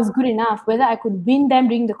 whether I was good enough, whether I could win them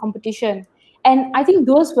during the competition. And I think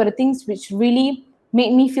those were the things which really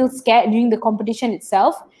made me feel scared during the competition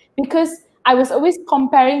itself because I was always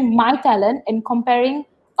comparing my talent and comparing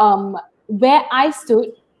where I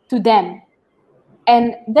stood to them.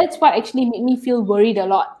 And that's what actually made me feel worried a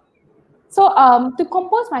lot. So to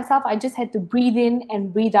compose myself, I just had to breathe in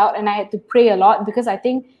and breathe out, and I had to pray a lot because I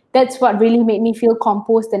think that's what really made me feel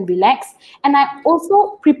composed and relaxed. And I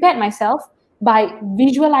also prepared myself by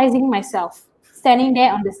visualizing myself standing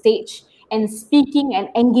there on the stage and speaking and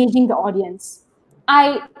engaging the audience.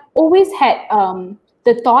 I always had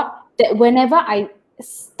the thought that whenever I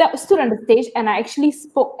stood on the stage and I actually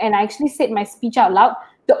spoke and I actually said my speech out loud,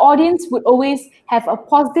 the audience would always have a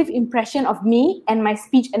positive impression of me and my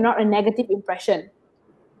speech and not a negative impression.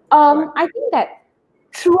 Right. I think that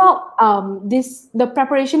throughout the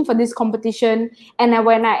preparation for this competition and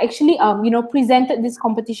when I actually presented this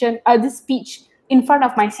competition this speech in front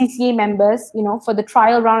of my CCA members, for the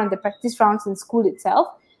trial round and the practice rounds in school itself,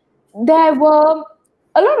 there were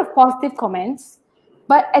a lot of positive comments,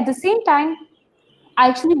 but at the same time I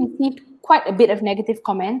actually received quite a bit of negative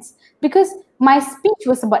comments because my speech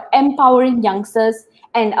was about empowering youngsters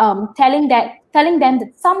and telling them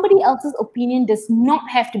that somebody else's opinion does not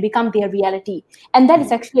have to become their reality. And that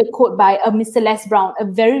is actually a quote by Mr. Les Brown, a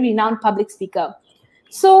very renowned public speaker.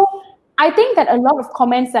 So I think that a lot of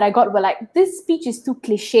comments that I got were like, "This speech is too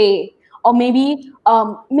cliche," or maybe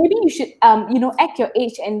you should act your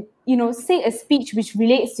age and say a speech which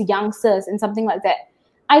relates to youngsters and something like that.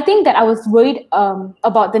 I think that I was worried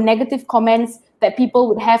about the negative comments that people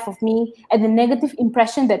would have of me and the negative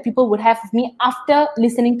impression that people would have of me after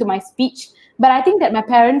listening to my speech. But I think that my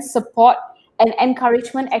parents' support and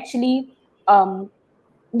encouragement actually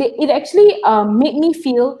made me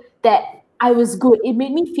feel that I was good. It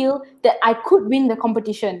made me feel that I could win the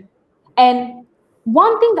competition. And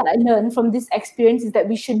one thing that I learned from this experience is that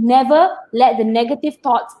we should never let the negative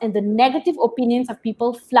thoughts and the negative opinions of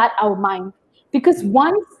people flood our mind. Because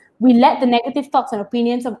once we let the negative thoughts and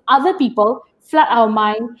opinions of other people flood our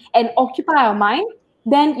mind and occupy our mind,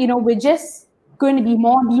 then we're just going to be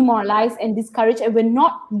more demoralized and discouraged, and we're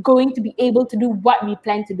not going to be able to do what we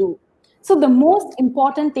plan to do. So the most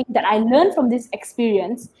important thing that I learned from this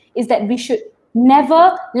experience is that we should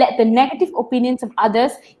never let the negative opinions of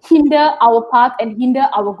others hinder our path and hinder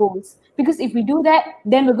our goals. Because if we do that,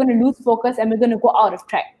 then we're going to lose focus and we're going to go out of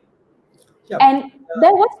track. Yeah. And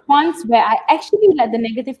there was once where I actually let the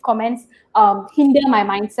negative comments hinder my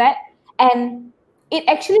mindset, and it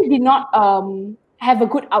actually did not have a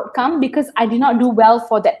good outcome because I did not do well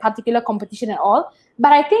for that particular competition at all.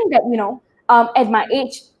 But I think that at my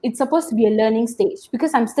age, it's supposed to be a learning stage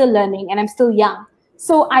because I'm still learning and I'm still young.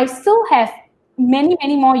 So I still have many,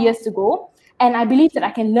 many more years to go, and I believe that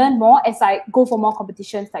I can learn more as I go for more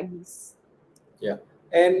competitions like this. Yeah.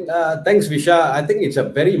 And thanks, Visha. I think it's a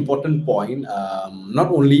very important point,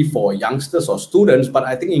 not only for youngsters or students, but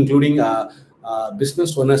I think including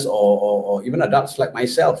business owners or even adults like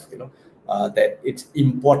myself, that it's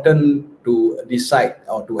important to decide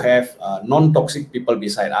or to have non-toxic people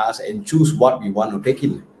beside us and choose what we want to take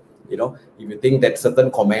in. If you think that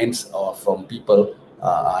certain comments from people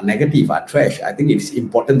are negative, are trash, I think it's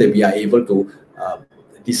important that we are able to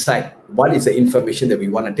decide what is the information that we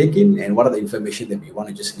want to take in and what are the information that we want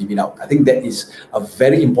to just leave it out. I think that is a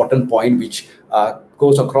very important point which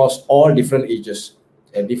goes across all different ages.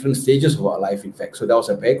 at different stages of our life, in fact. So that was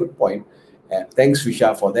a very good point. And thanks,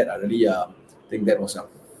 Visha, for that. I really think that was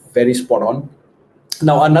very spot on.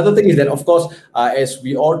 Now, another thing is that, of course, as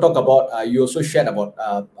we all talk about, you also shared about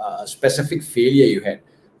a specific failure you had,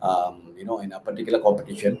 in a particular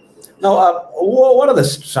competition. Now, what are the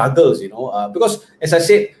struggles, because as I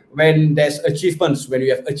said, when there's achievements, when we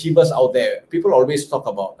have achievers out there, people always talk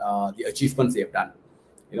about the achievements they have done,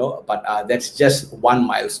 but that's just one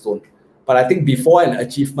milestone. But I think before an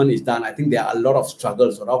achievement is done, I think there are a lot of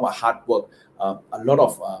struggles, a lot of hard work, a lot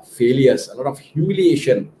of failures, a lot of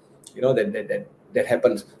humiliation, that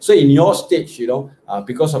happens. So in your stage,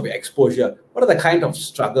 because of your exposure, what are the kind of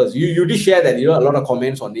struggles? You did share that, a lot of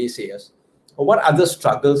comments on naysayers. But what other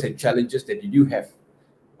struggles and challenges that did you have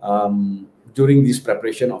during this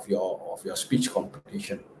preparation of your speech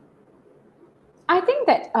competition? I think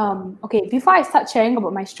that, before I start sharing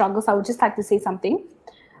about my struggles, I would just like to say something.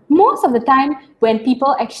 Most of the time, when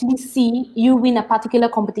people actually see you win a particular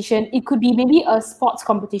competition, it could be maybe a sports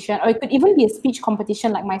competition, or it could even be a speech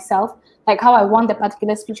competition like myself, like how I won the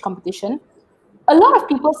particular speech competition. A lot of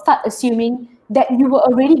people start assuming that you were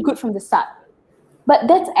already good from the start. But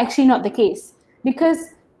that's actually not the case, because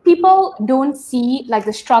people don't see like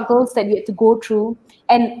the struggles that you had to go through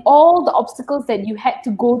and all the obstacles that you had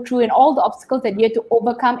to go through and all the obstacles that you had to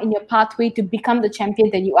overcome in your pathway to become the champion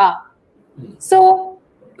that you are. So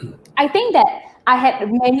I think that I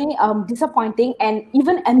had many disappointing and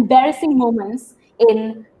even embarrassing moments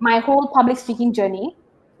in my whole public speaking journey.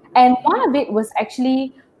 And one of it was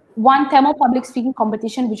actually one Tamil public speaking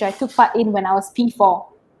competition, which I took part in when I was P4.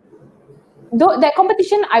 Though that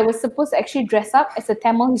competition, I was supposed to actually dress up as a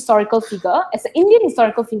Tamil historical figure, as an Indian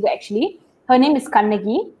historical figure actually. Her name is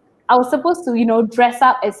Kannagi. I was supposed to, dress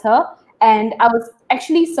up as her, and I was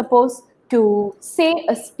actually supposed to say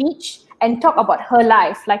a speech and talk about her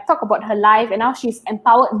life, and how she's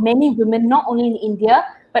empowered many women, not only in India,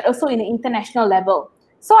 but also in an international level.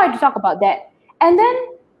 So I had to talk about that. And then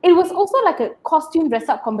it was also like a costume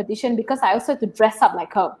dress-up competition, because I also had to dress up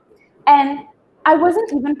like her. And I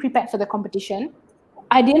wasn't even prepared for the competition.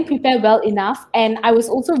 I didn't prepare well enough. And I was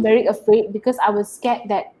also very afraid, because I was scared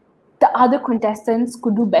that the other contestants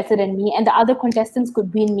could do better than me and the other contestants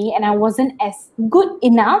could win me, and I wasn't as good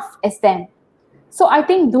enough as them. So I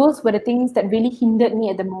think those were the things that really hindered me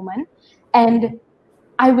at the moment. And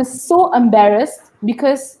I was so embarrassed,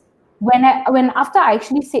 because when after I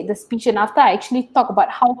actually said the speech and after I actually talked about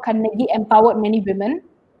how Carnegie empowered many women,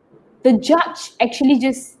 the judge actually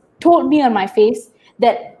just told me on my face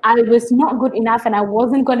that I was not good enough and I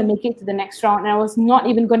wasn't going to make it to the next round, and I was not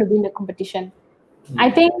even going to win the competition. I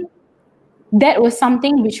think that was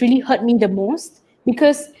something which really hurt me the most,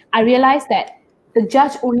 because I realized that the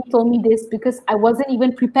judge only told me this because I wasn't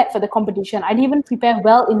even prepared for the competition. I didn't even prepare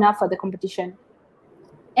well enough for the competition.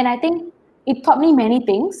 And I think it taught me many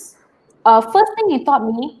things. First thing, it taught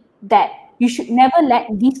me that you should never let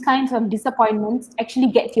these kinds of disappointments actually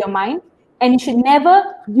get to your mind. And you should never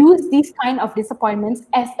use these kind of disappointments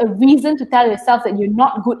as a reason to tell yourself that you're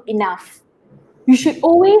not good enough. You should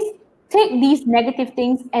always take these negative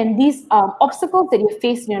things and these obstacles that you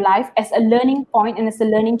face in your life as a learning point and as a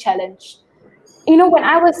learning challenge. When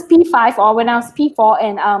I was P5 or when I was P4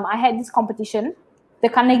 and I had this competition, the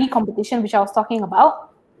Carnegie competition, which I was talking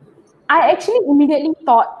about, I actually immediately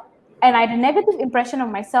thought, and I had a negative impression of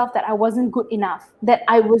myself, that I wasn't good enough, that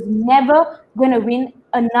I was never going to win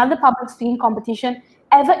another public speaking competition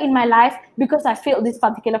ever in my life because I failed this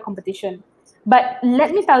particular competition. But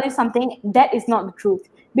let me tell you something, that is not the truth,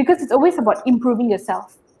 because it's always about improving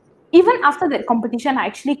yourself. Even after that competition, I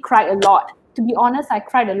actually cried a lot. To be honest, I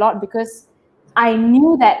cried a lot because I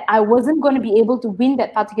knew that I wasn't going to be able to win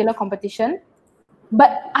that particular competition.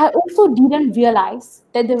 But I also didn't realize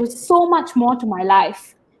that there was so much more to my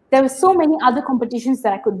life. There were so many other competitions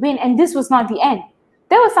that I could win, and this was not the end.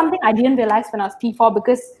 There was something I didn't realize when I was P4,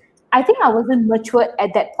 because I think I wasn't matured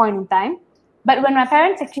at that point in time. But when my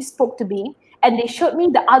parents actually spoke to me and they showed me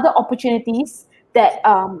the other opportunities that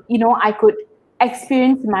I could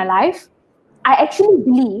experience in my life, I actually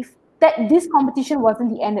believe that this competition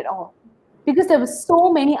wasn't the end at all, because there were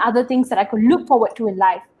so many other things that I could look forward to in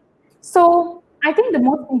life. So I think the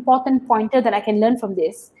most important pointer that I can learn from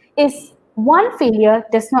this is, one failure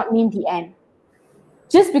does not mean the end.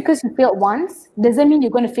 Just because you failed once doesn't mean you're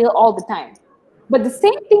going to fail all the time. But the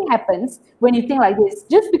same thing happens when you think like this.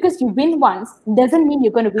 Just because you win once doesn't mean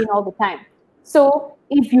you're going to win all the time. So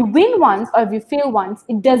if you win once or if you fail once,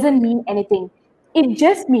 it doesn't mean anything. It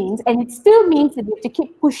just means, and it still means, that you have to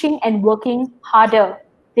keep pushing and working harder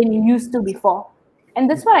than you used to before. And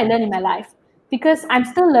that's what I learned in my life, because I'm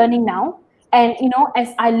still learning now. And,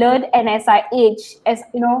 as I learned and as I age,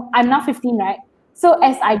 I'm now 15, right? So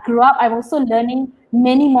as I grew up, I'm also learning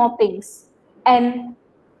many more things. And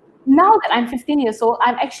now that I'm 15 years old,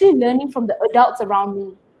 I'm actually learning from the adults around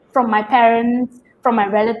me, from my parents, from my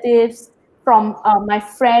relatives, from my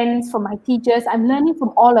friends, from my teachers. I'm learning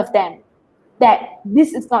from all of them that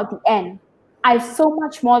this is not the end. I have so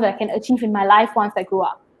much more that I can achieve in my life once I grow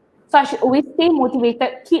up. So I should always stay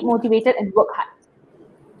motivated, keep motivated, and work hard.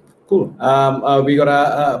 Cool. We got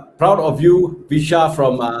a proud of you, Visha,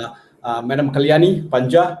 from Madam Kalyani,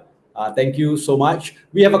 Panja. Thank you so much.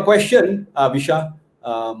 We have a question, Visha,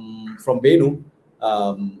 from Benu.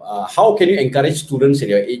 How can you encourage students in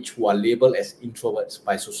your age who are labeled as introverts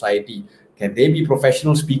by society? Can they be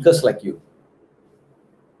professional speakers like you?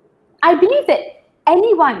 I believe that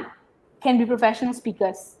anyone can be professional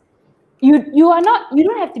speakers. You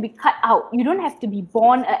don't have to be cut out. You don't have to be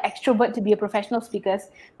born an extrovert to be a professional speaker,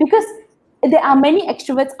 because there are many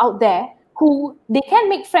extroverts out there who they can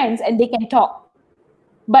make friends and they can talk.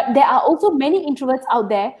 But there are also many introverts out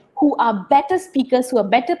there who are better speakers, who are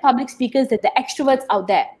better public speakers than the extroverts out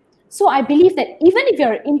there. So I believe that even if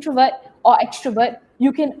you're an introvert or extrovert,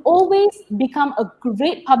 you can always become a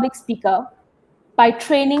great public speaker by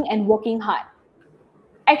training and working hard.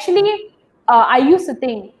 Actually, I used to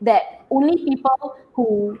think that only people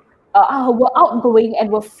who were outgoing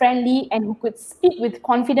and were friendly and who could speak with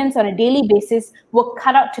confidence on a daily basis were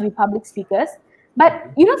cut out to be public speakers.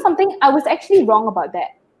 But you know something, I was actually wrong about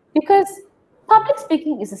that, because public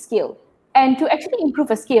speaking is a skill. And to actually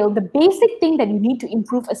improve a skill, the basic thing that you need to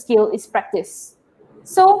improve a skill is practice.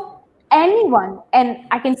 So anyone, and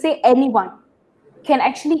I can say anyone, can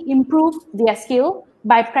actually improve their skill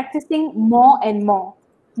by practicing more and more.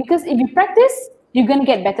 Because if you practice, you're going to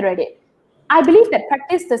get better at it. I believe that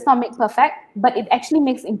practice does not make perfect, but it actually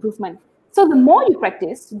makes improvement. So the more you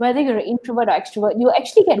practice, whether you're an introvert or extrovert, you'll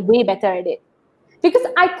actually get way better at it. Because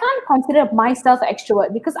I can't consider myself an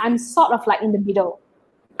extrovert, because I'm sort of like in the middle.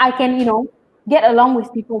 I can, get along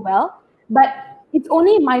with people well, but it's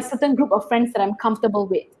only my certain group of friends that I'm comfortable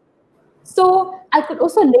with. So I could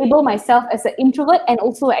also label myself as an introvert and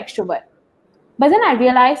also an extrovert. But then I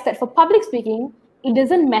realized that for public speaking, it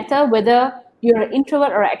doesn't matter whether you're an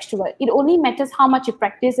introvert or an extrovert. It only matters how much you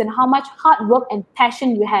practice and how much hard work and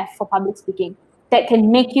passion you have for public speaking that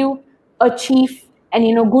can make you achieve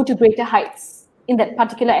and go to greater heights in that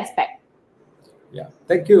particular aspect. Yeah,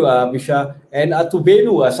 thank you, Visha. And to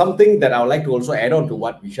Benu, something that I would like to also add on to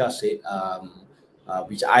what Visha said,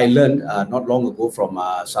 which I learned not long ago from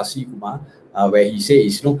Sasi Kumar, where he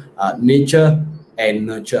says, nature and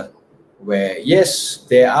nurture. Where yes,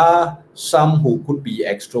 there are some who could be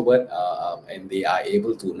extrovert and they are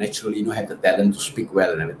able to naturally, have the talent to speak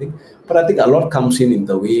well and everything. But I think a lot comes in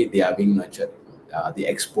the way they are being nurtured, the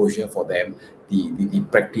exposure for them, the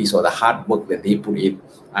practice or the hard work that they put in.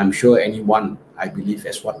 I'm sure anyone, I believe,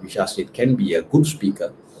 as what Visha said, can be a good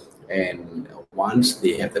speaker. And once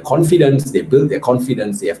they have the confidence, they build their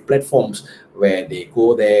confidence, they have platforms where they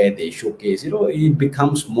go there, they showcase, it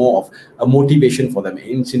becomes more of a motivation for them, an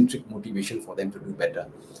intrinsic motivation for them to do better.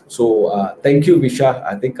 So thank you, Visha.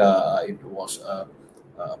 I think it was a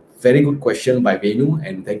very good question by Venu,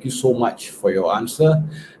 and thank you so much for your answer.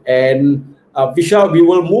 And Visha, we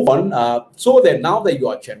will move on so that now that you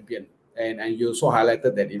are champion, and you also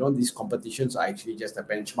highlighted that, these competitions are actually just a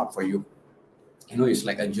benchmark for you. It's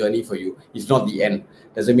like a journey for you. It's not the end.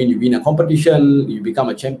 Doesn't mean you win a competition, you become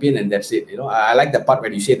a champion, and that's it. I like the part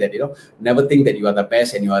when you say that, never think that you are the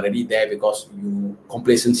best and you are already there, because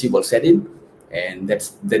complacency will set in. And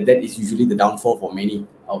that is usually the downfall for many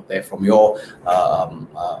out there, from your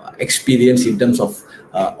experience in terms of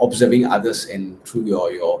observing others and through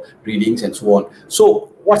your readings and so on.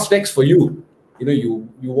 So what's next for you? You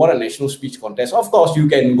won a national speech contest. Of course, you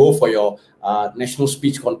can go for your national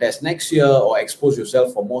speech contest next year or expose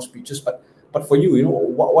yourself for more speeches. But for you,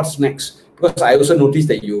 what's next? Because I also noticed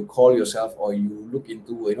that you call yourself, or you look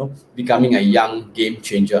into, becoming a young game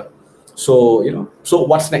changer. So, so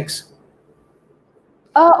what's next?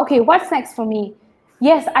 Okay, what's next for me?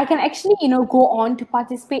 Yes, I can actually, go on to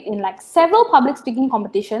participate in like several public speaking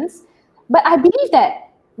competitions. But I believe that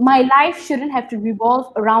my life shouldn't have to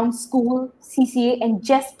revolve around school, CCA, and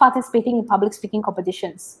just participating in public speaking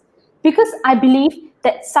competitions. Because I believe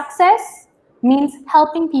that success means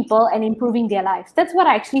helping people and improving their lives. That's what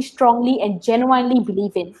I actually strongly and genuinely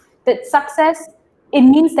believe in. That success, it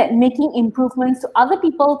means that making improvements to other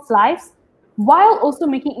people's lives while also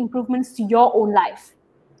making improvements to your own life.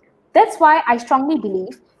 That's why I strongly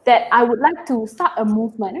believe that I would like to start a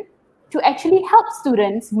movement to actually help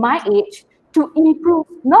students my age to improve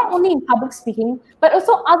not only in public speaking, but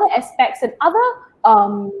also other aspects and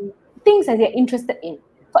other things that they're interested in.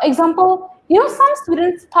 For example, some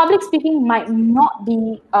students, public speaking might not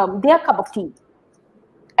be their cup of tea.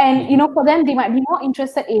 And for them, they might be more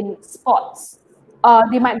interested in sports.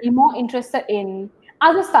 They might be more interested in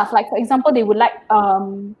other stuff. Like, for example, they would like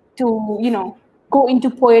to go into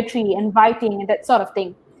poetry and writing and that sort of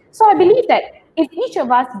thing. So I believe that if each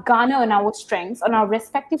of us garner on our strengths, on our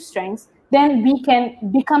respective strengths, then we can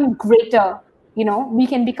become greater. We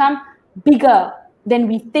can become bigger than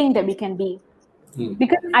we think that we can be.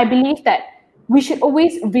 Because I believe that we should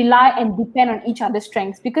always rely and depend on each other's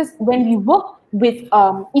strengths, because when we work with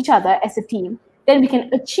each other as a team, then we can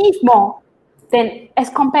achieve more than as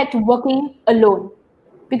compared to working alone,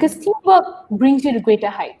 because teamwork brings you to greater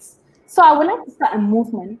heights. So I would like to start a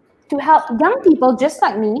movement to help young people just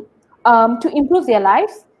like me to improve their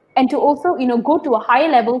lives and to also go to a higher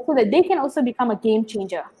level so that they can also become a game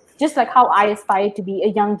changer, just like how I aspire to be a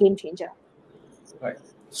young game changer. Right.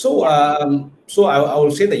 So, I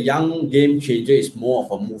will say the young game changer is more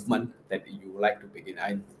of a movement that you like to begin.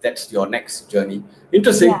 That's your next journey.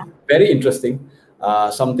 Interesting, very interesting.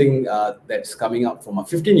 Something that's coming up from a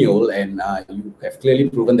 15-year-old, and you have clearly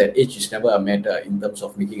proven that age is never a matter in terms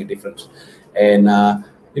of making a difference. And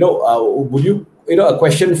would you, a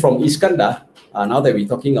question from Iskandar? Now that we're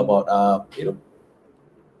talking about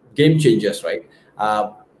game changers, right?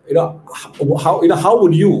 How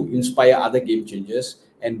would you inspire other game changers,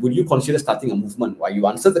 and would you consider starting a movement? While you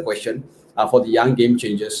answered the question for the young game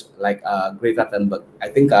changers like Greta Thunberg, I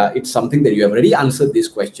think it's something that you have already answered this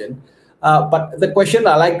question. But the question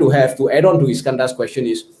I like to have to add on to Iskandar's question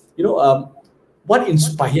is, what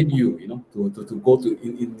inspired you, to go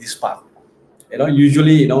in this path?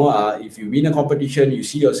 Usually, if you win a competition, you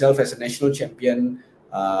see yourself as a national champion.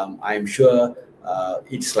 I'm sure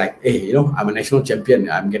it's like, hey, I'm a national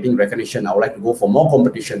champion. I'm getting recognition. I would like to go for more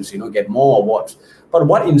competitions, get more awards. But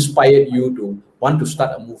what inspired you to want to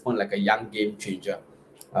start a movement like a young game changer?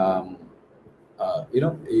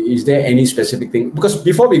 Is there any specific thing? Because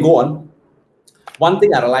before we go on, one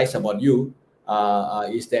thing I realized about you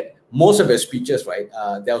is that most of your speeches, right?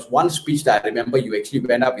 There was one speech that I remember you actually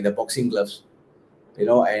went up with the boxing gloves,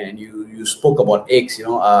 and you spoke about eggs,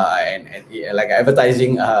 and like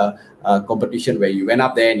advertising competition where you went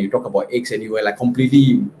up there and you talk about eggs, and you were like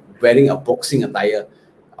completely wearing a boxing attire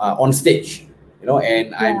on stage,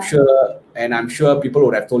 and I'm sure people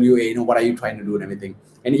would have told you, hey, what are you trying to do and everything.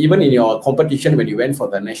 And even in your competition, when you went for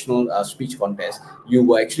the national speech contest, you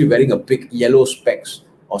were actually wearing a big yellow specs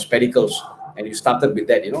or spectacles, and you started with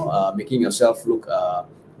that, making yourself look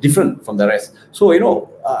different from the rest. So,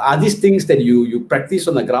 are these things that you practice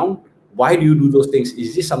on the ground? Why do you do those things?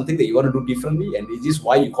 Is this something that you want to do differently? And is this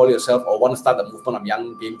why you call yourself or want to start a movement of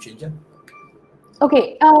young game changer?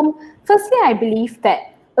 Okay. Firstly, I believe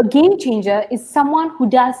that a game changer is someone who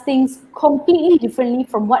does things completely differently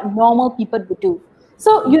from what normal people would do.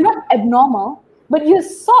 So you're not abnormal, but you're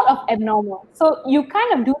sort of abnormal. So you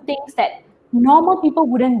kind of do things that normal people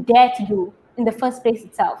wouldn't dare to do in the first place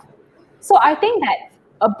itself. So I think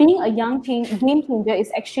that being a young game changer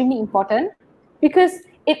is extremely important, because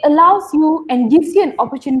it allows you and gives you an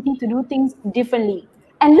opportunity to do things differently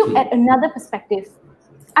and look at another perspective.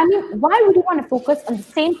 I mean, why would you want to focus on the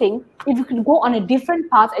same thing if you could go on a different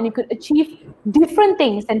path and you could achieve different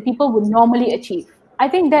things than people would normally achieve? I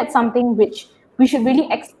think that's something which we should really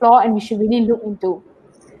explore and we should really look into.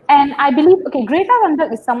 And I believe, okay, Greta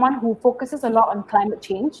Thunberg is someone who focuses a lot on climate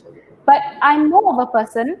change, but I'm more of a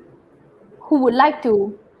person who would like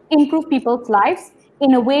to improve people's lives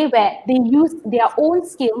in a way where they use their own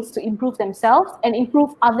skills to improve themselves and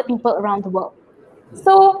improve other people around the world.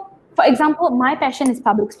 So, for example, my passion is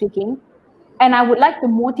public speaking, and I would like to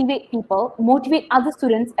motivate people, motivate other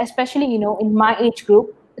students, especially, in my age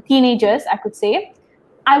group, teenagers, I could say.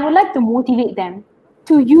 I would like to motivate them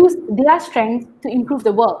to use their strengths to improve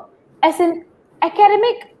the world. As in,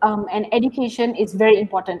 academic and education is very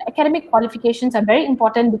important. Academic qualifications are very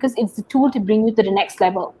important because it's the tool to bring you to the next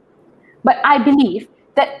level. But I believe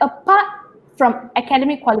that apart from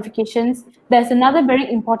academic qualifications, there's another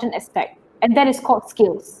very important aspect, and that is called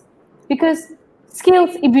skills. Because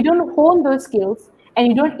skills, if you don't hone those skills and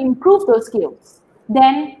you don't improve those skills,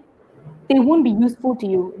 then they won't be useful to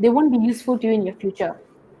you. They won't be useful to you in your future.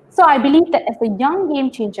 So I believe that as a young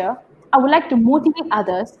game changer, I would like to motivate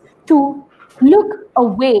others to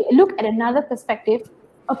look at another perspective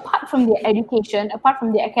apart from their education, apart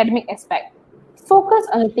from the academic aspect. Focus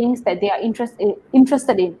on the things that they are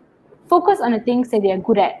interested in. Focus on the things that they are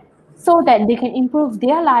good at, so that they can improve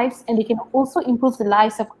their lives and they can also improve the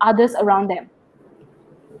lives of others around them.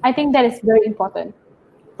 I think that is very important.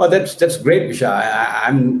 Oh, that's great, Visha.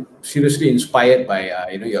 I'm seriously inspired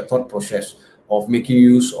by your thought process of making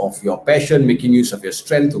use of your passion, making use of your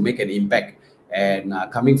strength to make an impact. And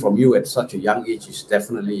coming from you at such a young age is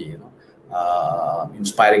definitely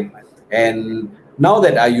inspiring. And now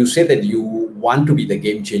that you say that you want to be the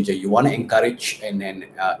game changer, you want to encourage and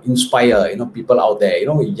inspire people out there,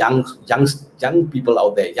 young people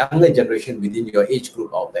out there, younger generation within your age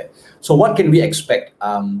group out there. So what can we expect?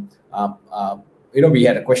 We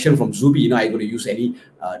had a question from Zubi. Are you going to use any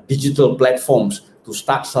digital platforms to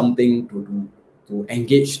start something to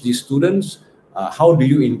engage these students? How do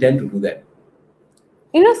you intend to do that?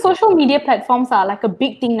 Social media platforms are like a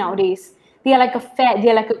big thing nowadays. They are like a fad,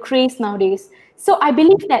 they're like a craze nowadays. So I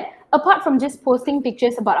believe that apart from just posting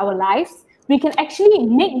pictures about our lives, we can actually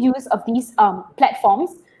make use of these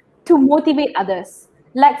platforms to motivate others.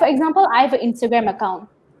 Like, for example, I have an Instagram account.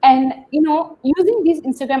 And, using this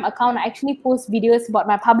Instagram account, I actually post videos about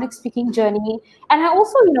my public speaking journey. And I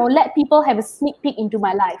also, let people have a sneak peek into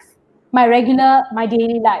my life, my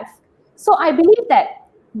daily life. So I believe that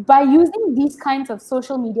by using these kinds of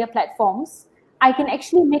social media platforms, I can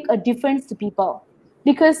actually make a difference to people.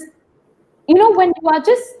 Because, when you are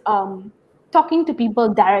just talking to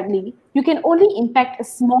people directly, you can only impact a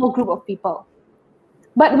small group of people.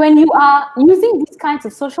 But when you are using these kinds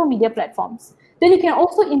of social media platforms, then you can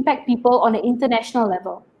also impact people on an international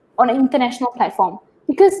level, on an international platform,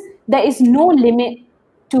 because there is no limit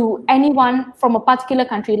to anyone from a particular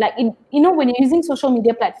country. Like, when you're using social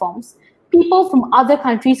media platforms, people from other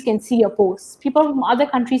countries can see your posts, people from other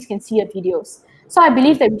countries can see your videos. So I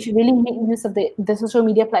believe that we should really make use of the social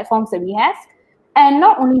media platforms that we have. And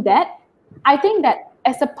not only that, I think that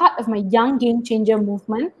as a part of my Young Game Changer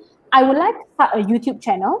movement, I would like to start a YouTube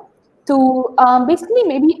channel to basically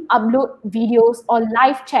maybe upload videos or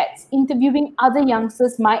live chats interviewing other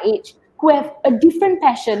youngsters my age who have a different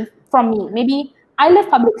passion from me. Maybe I love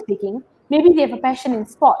public speaking. Maybe they have a passion in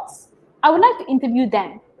sports. I would like to interview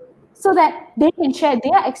them so that they can share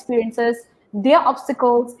their experiences, their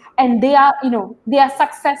obstacles, and their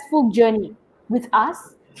successful journey with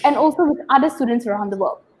us and also with other students around the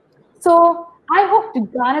world. So I hope to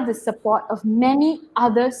garner the support of many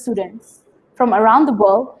other students from around the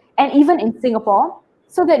world and even in Singapore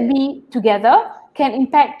so that we together can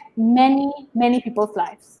impact many, many people's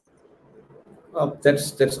lives.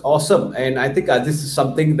 That's awesome, and I think this is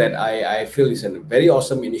something that I feel is a very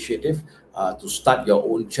awesome initiative to start your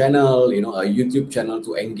own channel, a YouTube channel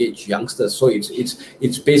to engage youngsters. So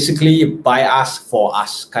it's basically by us for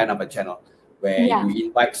us kind of a channel where you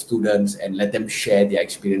invite students and let them share their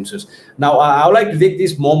experiences. Now, I would like to take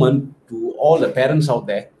this moment to all the parents out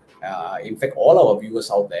there, in fact, all our viewers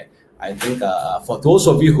out there. I think for those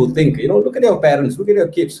of you who think, look at your parents, look at your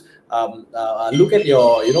kids, look at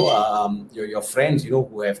your friends,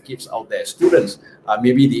 who have kids out there, students,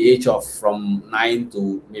 maybe the age of from 9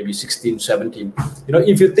 to maybe 16, 17.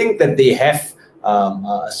 If you think that they have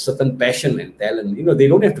a certain passion and talent, they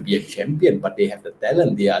don't have to be a champion, but they have the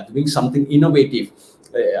talent. They are doing something innovative.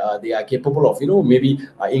 They are capable of, maybe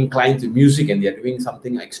inclined to music, and they are doing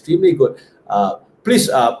something extremely good. Please,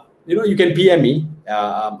 you can PM me,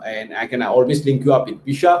 and I can always link you up with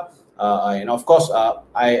Visha. And of course,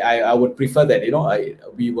 I would prefer that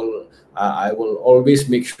I will always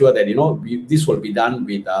make sure that this will be done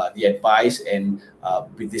with the advice and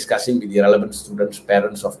with discussing with the relevant students,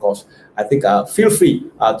 parents, of course. I think feel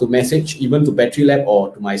free to message even to Bettery Lab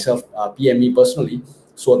or to myself, PM me personally,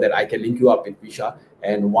 so that I can link you up with Visha.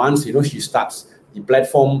 And once she starts the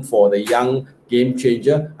platform for the Young Game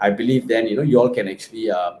Changer, I believe then you all can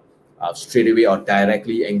actually straight away or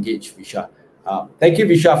directly engage Visha. Thank you,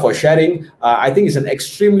 Visha, for sharing. I think it's an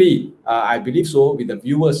extremely, I believe so, with the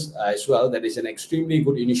viewers as well, that is an extremely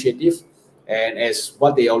good initiative. And as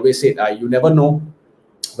what they always say, you never know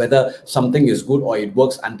whether something is good or it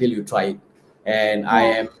works until you try it. And I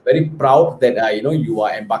am very proud that you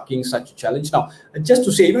are embarking such a challenge. Now, just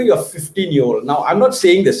to say, you're 15-year-old. Now, I'm not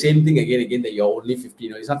saying the same thing again that you're only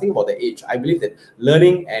 15. It's nothing about the age. I believe that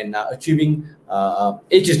learning and achieving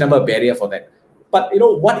age is never a barrier for that. But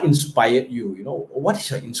what inspired you? What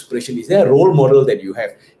is your inspiration? Is there a role model that you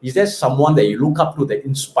have? Is there someone that you look up to that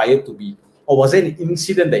inspired to be, or was there an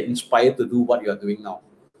incident that inspired to do what you are doing now?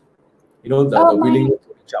 The willingness to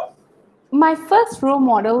reach out. My first role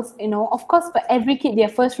models, of course, for every kid, their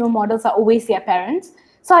first role models are always their parents.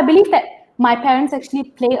 So I believe that my parents actually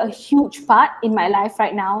play a huge part in my life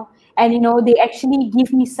right now. And, they actually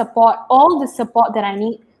give me support, all the support that I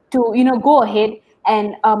need to, go ahead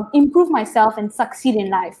and improve myself and succeed in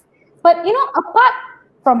life. But, apart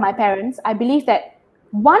from my parents, I believe that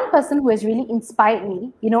one person who has really inspired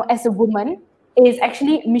me, as a woman, is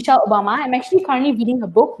actually Michelle Obama. I'm actually currently reading her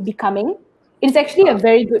book, Becoming. It's actually a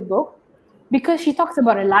very good book because she talks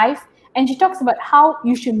about her life and she talks about how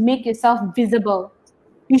you should make yourself visible.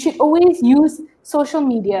 You should always use social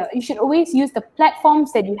media. You should always use the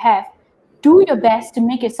platforms that you have. Do your best to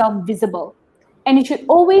make yourself visible. And you should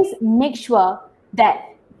always make sure that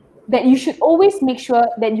you should always make sure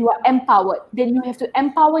that you are empowered, that you have to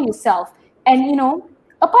empower yourself. And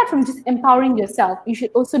apart from just empowering yourself, you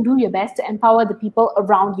should also do your best to empower the people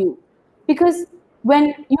around you. Because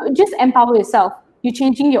when you just empower yourself, you're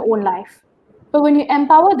changing your own life. But when you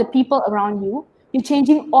empower the people around you, you're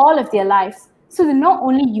changing all of their lives. So that not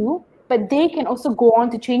only you, but they can also go on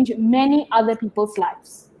to change many other people's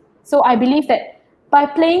lives. So I believe that by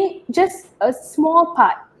playing just a small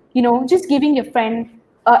part, just giving your friend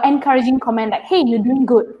an encouraging comment like, hey, you're doing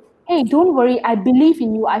good. Hey, don't worry, I believe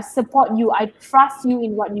in you, I support you, I trust you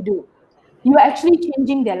in what you do. You are actually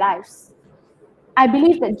changing their lives. I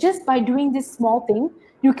believe that just by doing this small thing,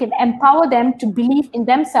 you can empower them to believe in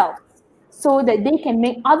themselves so that they can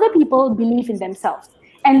make other people believe in themselves.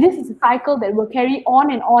 And this is a cycle that will carry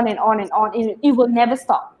on and on and on and on. It will never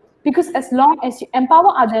stop. Because as long as you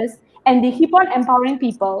empower others and they keep on empowering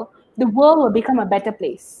people, the world will become a better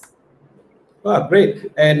place. Well,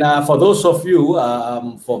 great. And for those of you,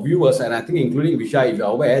 for viewers, and I think including Visha, if you're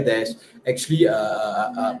aware, there's actually,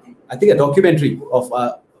 I think, a documentary of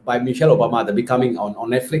by Michelle Obama, The Becoming, on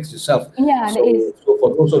Netflix itself. Yeah, there is. So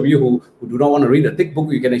for those of you who do not want to read a thick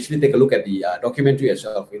book, you can actually take a look at the documentary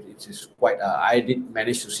itself. It is quite, I did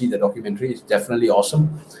manage to see the documentary. It's definitely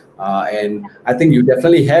awesome. And I think you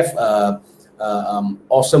definitely have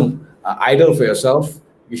awesome idol for yourself,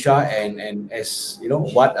 Visha, and as you know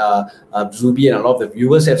what Zubi and a lot of the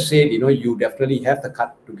viewers have said, you definitely have the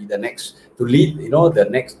cut to be the next, to lead, the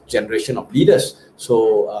next generation of leaders.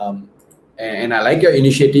 So and I like your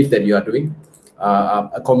initiative that you are doing.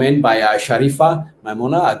 A comment by Sharifa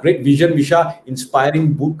Maimona, a great vision, Visha,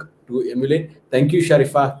 inspiring book to emulate. Thank you,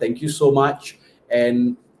 Sharifa. Thank you so much.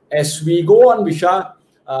 And as we go on, Visha,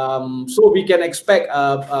 so we can expect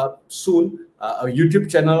soon a YouTube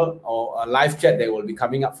channel or a live chat that will be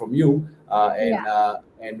coming up from you,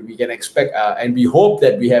 and we can expect and we hope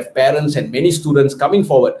that we have parents and many students coming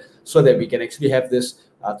forward so that we can actually have this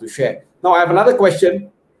to share. Now, I have another question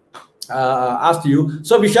asked you.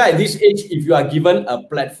 So, Visha, at this age, if you are given a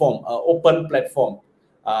platform, an open platform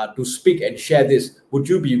to speak and share this, would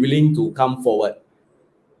you be willing to come forward?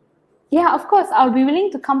 Yeah, of course, I'll be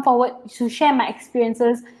willing to come forward to share my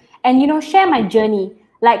experiences and share my journey,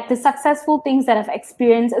 like the successful things that I've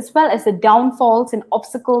experienced, as well as the downfalls and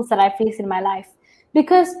obstacles that I face in my life.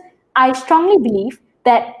 Because I strongly believe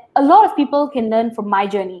that a lot of people can learn from my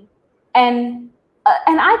journey, and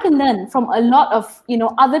I can learn from a lot of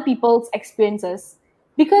other people's experiences.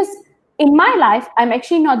 Because in my life, I'm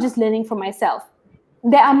actually not just learning from myself.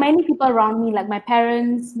 There are many people around me, like my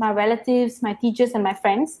parents, my relatives, my teachers, and my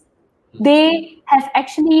friends. They have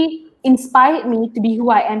actually inspired me to be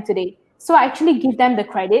who I am today. So I actually give them the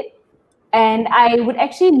credit. And I would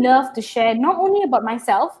actually love to share not only about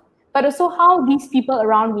myself, but also how these people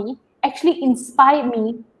around me actually inspired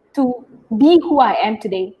me to be who I am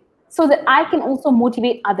today, so that I can also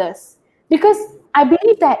motivate others. Because I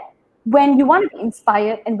believe that when you want to be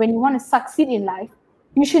inspired and when you want to succeed in life,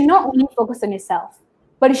 you should not only focus on yourself,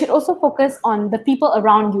 but you should also focus on the people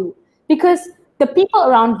around you. Because the people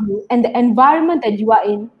around you and the environment that you are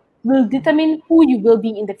in will determine who you will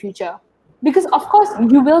be in the future. Because of course,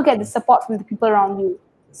 you will get the support from the people around you.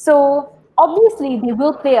 So obviously, they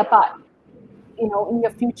will play a part, in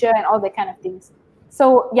your future and all that kind of things.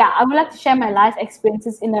 So yeah, I would like to share my life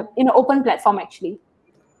experiences in an open platform actually.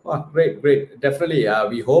 Oh, great. Definitely,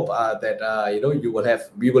 we hope that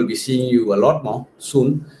we will be seeing you a lot more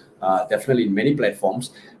soon. Definitely in many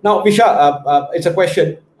platforms. Now, Visha, it's a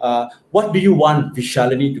question. What do you want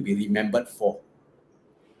Vishaleni to be remembered for?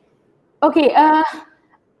 Okay,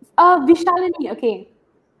 Vishaleni. Okay,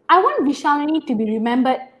 I want Vishaleni to be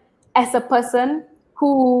remembered as a person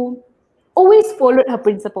who always followed her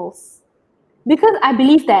principles, because I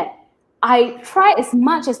believe that I try as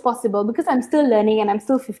much as possible, because I'm still learning and I'm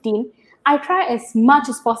still 15. I try as much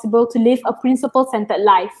as possible to live a principle-centered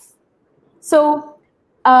life. So,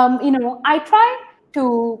 I try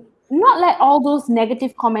to not let all those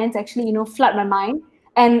negative comments actually, flood my mind.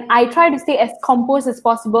 And I try to stay as composed as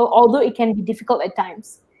possible, although it can be difficult at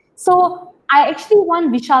times. So I actually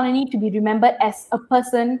want Vishaleni to be remembered as a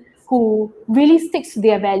person who really sticks to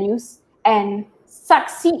their values and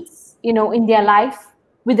succeeds, in their life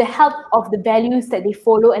with the help of the values that they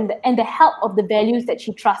follow and the help of the values that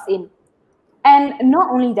she trusts in. And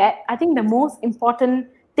not only that, I think the most important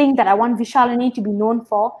thing that I want Vishaleni to be known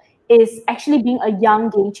for is actually being a young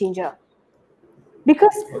game changer.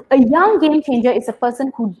 Because a young game changer is a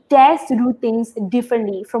person who dares to do things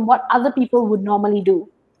differently from what other people would normally do.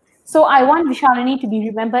 So I want Vishalini to be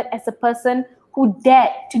remembered as a person who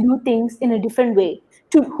dared to do things in a different way,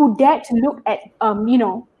 who dared to look at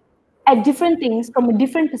at different things from a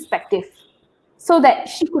different perspective, so that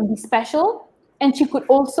she could be special and she could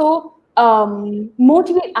also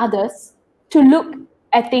motivate others to look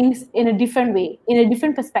at things in a different way, in a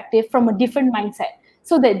different perspective, from a different mindset,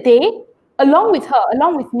 so that they, along with her,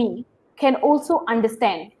 along with me, can also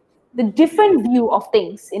understand the different view of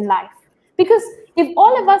things in life. Because if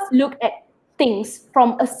all of us look at things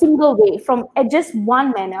from a single way, from just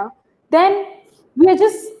one manner, then we are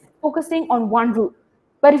just focusing on one route.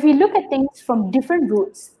 But if we look at things from different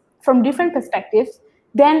routes, from different perspectives,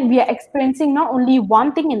 then we are experiencing not only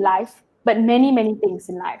one thing in life, but many, many things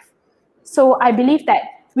in life. So I believe that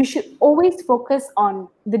we should always focus on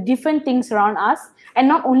the different things around us and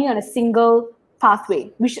not only on a single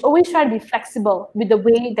pathway. We should always try to be flexible with the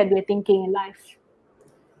way that we're thinking in life.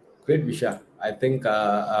 Great, Visha. I think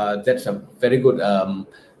that's a very good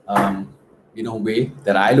way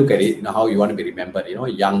that I look at it, how you want to be remembered,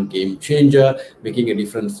 a young game changer, making a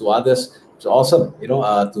difference to others. It's awesome,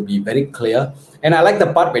 to be very clear. And I like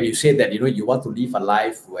the part when you say that, you want to live a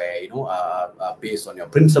life where, based on your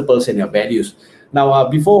principles and your values. Now,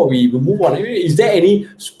 before we move on, is there any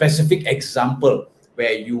specific example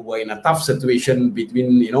where you were in a tough situation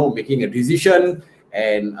between, making a decision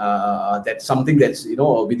and that's something that's,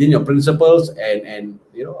 within your principles and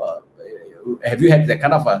have you had that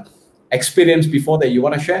kind of a experience before that you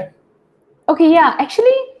want to share? Okay, yeah,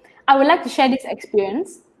 actually, I would like to share this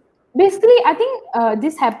experience. Basically, I think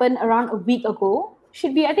this happened around a week ago.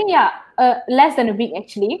 Should be, I think, yeah, less than a week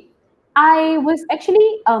actually. I was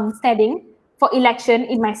actually studying for election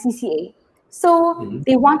in my CCA. So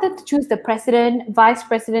they wanted to choose the president, vice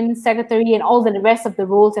president, secretary, and all the rest of the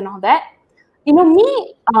roles and all that.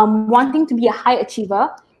 Me wanting to be a high achiever,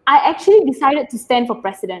 I actually decided to stand for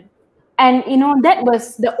president. And, that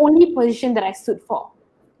was the only position that I stood for.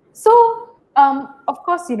 So, of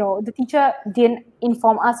course, the teacher didn't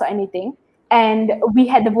inform us or anything. And we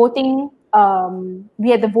had the voting,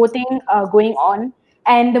 going on.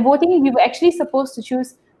 And the voting, we were actually supposed to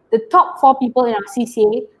choose the top 4 people in our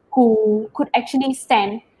CCA who could actually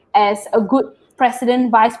stand as a good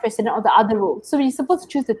president, vice president, or the other role. So we were supposed to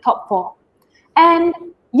choose the top 4. And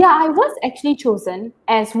yeah, I was actually chosen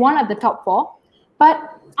as one of the top 4, but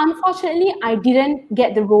unfortunately, I didn't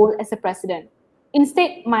get the role as a president.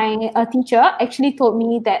 Instead, my teacher actually told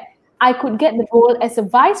me that I could get the role as a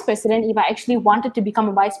vice president if I actually wanted to become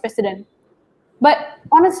a vice president. But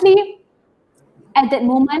honestly, at that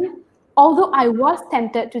moment, although I was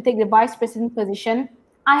tempted to take the vice president position,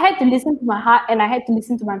 I had to listen to my heart and I had to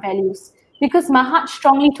listen to my values, because my heart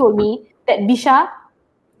strongly told me that, Visha,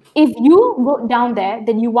 if you wrote down there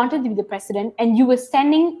that you wanted to be the president and you were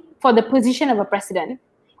standing for the position of a president,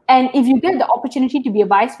 and if you get the opportunity to be a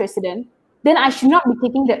vice president, then I should not be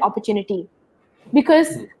taking that opportunity.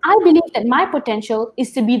 Because I believe that my potential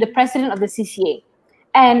is to be the president of the CCA.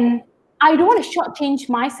 And I don't want to shortchange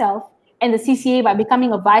myself and the CCA by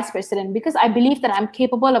becoming a vice president, because I believe that I'm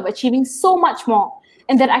capable of achieving so much more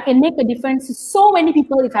and that I can make a difference to so many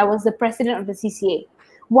people if I was the president of the CCA.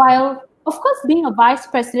 While, of course, being a vice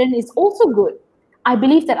president is also good, I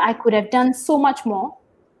believe that I could have done so much more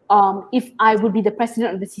if I would be the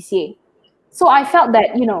president of the CCA. So I felt that,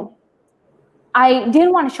 I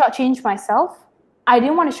didn't want to shortchange myself. I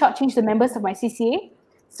didn't want to shortchange the members of my CCA.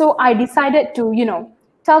 So I decided to,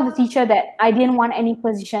 tell the teacher that I didn't want any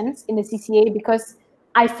positions in the CCA because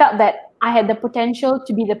I felt that I had the potential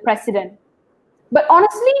to be the president. But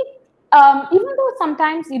honestly, even though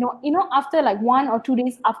sometimes, after like 1 or 2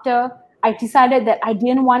 days after I decided that I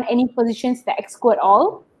didn't want any positions in the exco at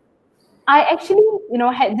all, I actually,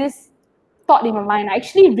 had this thought in my mind. I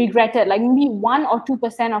actually regretted, like maybe 1 or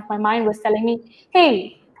 2% of my mind was telling me,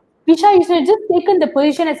 hey, Visha, you should have just taken the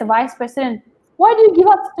position as a vice president. Why do you give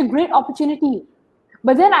up such a great opportunity?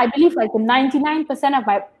 But then I believe like the 99% of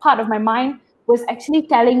my part of my mind was actually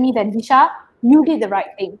telling me that, Visha, you did the right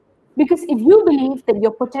thing. Because if you believe that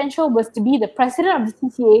your potential was to be the president of the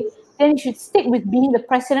CCA, then you should stick with being the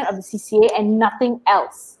president of the CCA and nothing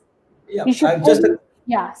else. Yeah, you should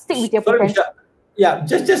stick with your potential. Visha, yeah,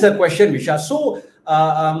 just a question, Visha. So,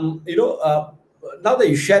 now that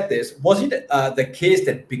you shared this, was it the case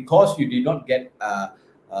that because you did not get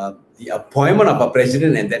the appointment of a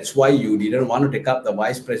president and that's why you didn't want to take up the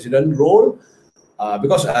vice president role?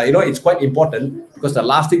 because it's quite important, because the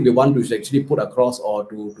last thing we want to is actually put across or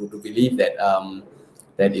to believe that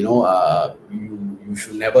you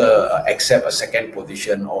should never accept a second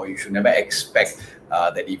position, or you should never expect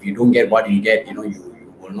that if you don't get what you get, you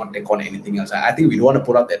will not take on anything else. I think we don't want to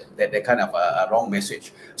put out that kind of a wrong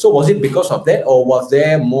message. So was it because of that, or was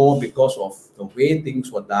there more because of the way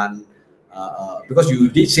things were done? Because you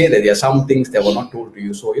did say that there are some things that were not told to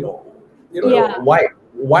you. So Yeah.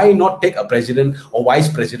 why not take a president or vice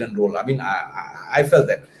president role? I mean, I felt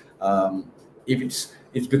that if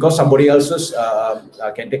it's because somebody else's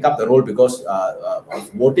can take up the role because of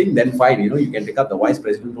voting, then fine, you can take up the vice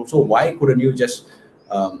president role. So why couldn't you just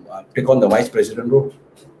take on the vice president role?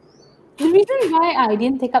 The reason why I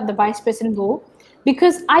didn't take up the vice president role,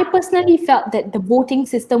 because I personally felt that the voting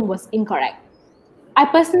system was incorrect. I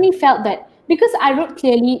personally felt that because I wrote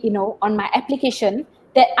clearly, on my application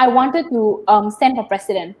that I wanted to stand for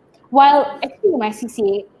president. While actually in my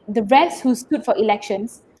CCA, the rest who stood for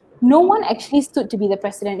elections, no one actually stood to be the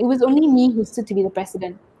president. It was only me who stood to be the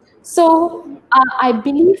president. So I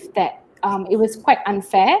believe that it was quite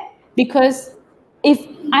unfair, because if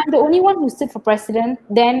I'm the only one who stood for president,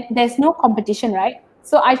 then there's no competition, right?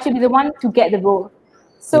 So I should be the one to get the role.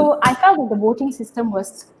 So I felt that the voting system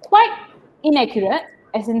was quite inaccurate,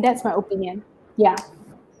 as in that's my opinion. Yeah.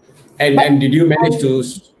 And did you manage to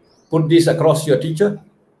put this across your teacher?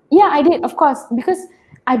 Yeah, I did, of course, because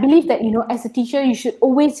I believe that, as a teacher, you should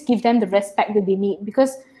always give them the respect that they need,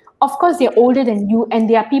 because of course they're older than you, and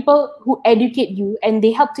they are people who educate you and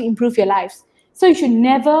they help to improve your lives. So you should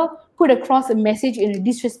never put across a message in a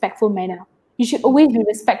disrespectful manner. You should always be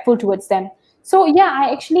respectful towards them. So yeah,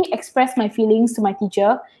 I actually expressed my feelings to my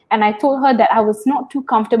teacher, and I told her that I was not too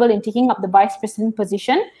comfortable in taking up the vice president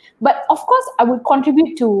position. But of course, I would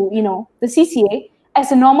contribute to, the CCA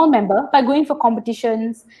as a normal member by going for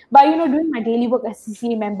competitions, by, doing my daily work as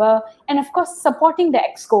CCA member, and of course, supporting the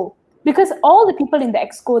EXCO. Because all the people in the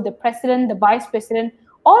EXCO, the president, the vice president,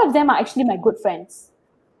 all of them are actually my good friends.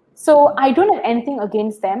 So I don't have anything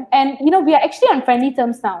against them. And, we are actually on friendly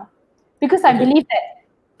terms now, because I believe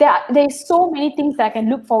that there's so many things that I can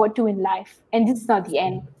look forward to in life, and this is not the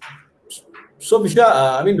end. So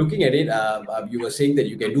Vishal, looking at it, you were saying that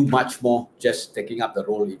you can do much more just taking up the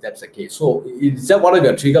role, if that's the case. So is that one of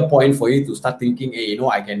your trigger point for you to start thinking, hey,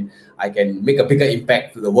 I can make a bigger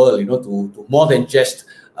impact to the world, to more than just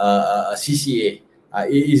a CCA?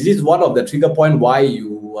 Is this one of the trigger point why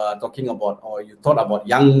you are talking about, or you thought about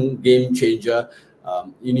Young Game Changer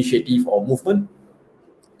initiative or movement?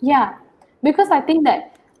 Yeah, because I think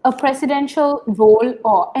that a presidential role,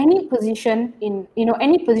 or any position in,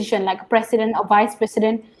 any position like a president or vice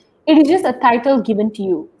president, it is just a title given to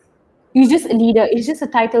you. You're just a leader. It's just a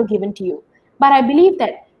title given to you. But I believe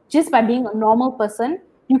that just by being a normal person,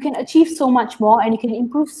 you can achieve so much more, and you can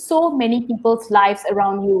improve so many people's lives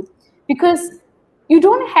around you. Because you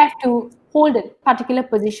don't have to hold a particular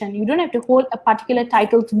position. You don't have to hold a particular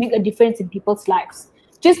title to make a difference in people's lives.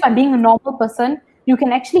 Just by being a normal person, you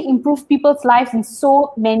can actually improve people's lives in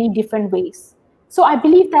so many different ways. So I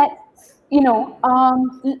believe that,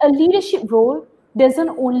 a leadership role doesn't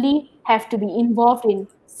only have to be involved in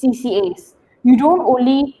CCAs. You don't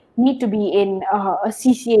only need to be in a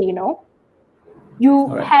CCA, You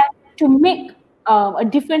have to make a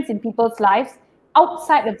difference in people's lives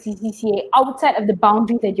outside of CCA, outside of the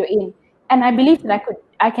boundary that you're in. And I believe that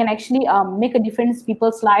I can actually make a difference in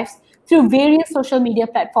people's lives through various social media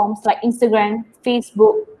platforms like Instagram,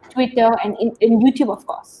 Facebook, Twitter, and in YouTube, of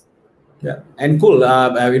course. Yeah, and cool.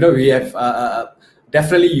 We have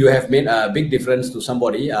definitely you have made a big difference to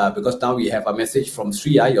somebody, because now we have a message from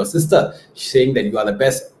Sriya, your sister, saying that you are the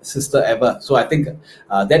best sister ever. So I think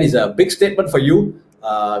that is a big statement for you.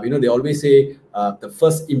 They always say the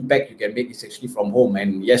first impact you can make is actually from home,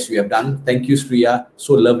 and yes, you have done. Thank you, Sriya.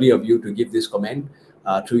 So lovely of you to give this comment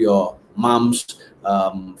through your mom's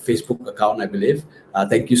Facebook account, I believe.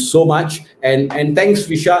 Thank you so much, and thanks,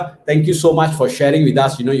 Visha. Thank you so much for sharing with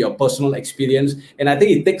us, your personal experience. And I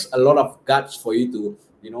think it takes a lot of guts for you to,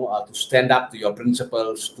 to stand up to your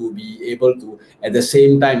principles, to be able to, at the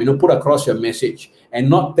same time, put across your message and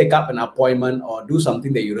not take up an appointment or do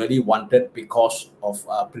something that you really wanted because of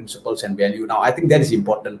principles and value. Now, I think that is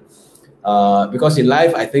important because in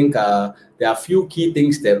life, I think there are a few key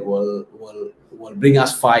things that will bring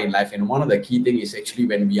us far in life, and one of the key things is actually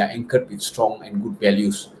when we are anchored with strong and good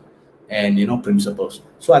values and principles.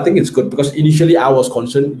 So I think it's good, because initially I was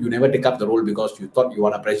concerned you never take up the role because you thought you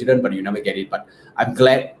want a president, but you never get it. But I'm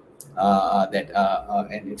glad that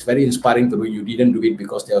and it's very inspiring to know you didn't do it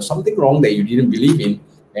because there was something wrong that you didn't believe in,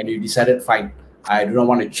 and you decided, fine, I do not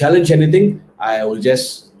want to challenge anything. I will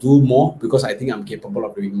just do more because I think I'm capable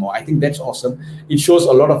of doing more. I think that's awesome. It shows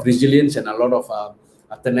a lot of resilience and a lot of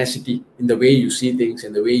tenacity in the way you see things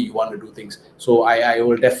and the way you want to do things. So I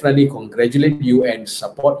will definitely congratulate you and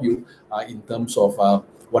support you in terms of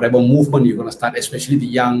whatever movement you're going to start, especially the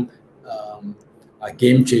young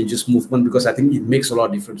game changers movement, because I think it makes a lot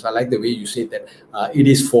of difference. I like the way you say that it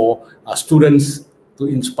is for students to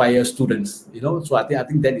inspire students, so I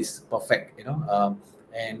think that is perfect,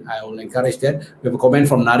 and I will encourage that. We have a comment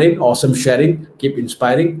from Naren. Awesome sharing, keep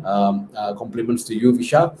inspiring. Compliments to you,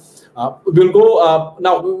 Visha. We'll go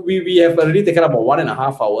now. We have already taken about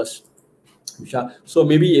 1.5 hours, Visha. So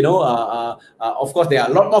maybe of course there are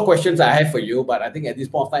a lot more questions I have for you, but I think at this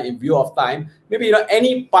point of time, in view of time, maybe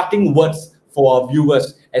any parting words for our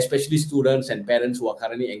viewers, especially students and parents who are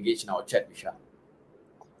currently engaged in our chat, Visha.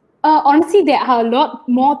 Honestly, there are a lot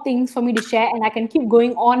more things for me to share, and I can keep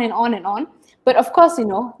going on and on and on. But of course,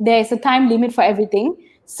 there is a time limit for everything.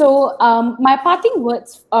 So my parting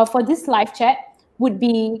words for this live chat would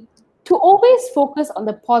be to always focus on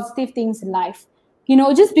the positive things in life.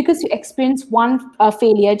 Just because you experience one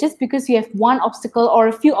failure, just because you have one obstacle or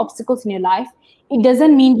a few obstacles in your life, it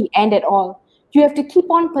doesn't mean the end at all. You have to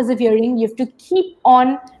keep on persevering. You have to keep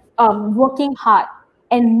on working hard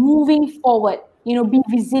and moving forward. Be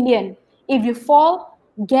resilient. If you fall,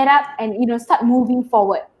 get up and start moving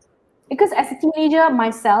forward. Because as a teenager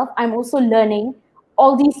myself, I'm also learning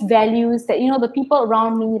all these values that the people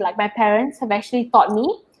around me, like my parents, have actually taught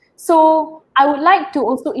me. So I would like to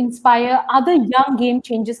also inspire other young game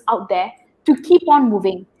changers out there to keep on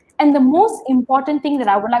moving. And the most important thing that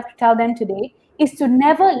I would like to tell them today is to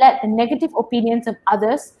never let the negative opinions of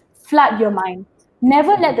others flood your mind.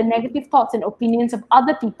 Never let the negative thoughts and opinions of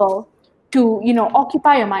other people to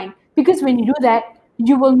occupy your mind, because when you do that,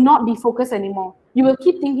 you will not be focused anymore. You will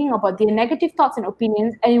keep thinking about their negative thoughts and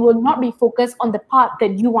opinions, and you will not be focused on the path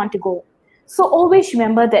that you want to go. So always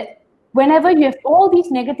remember that whenever you have all these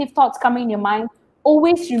negative thoughts coming in your mind,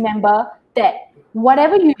 always remember that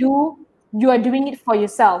whatever you do, you are doing it for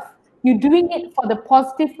yourself. You're doing it for the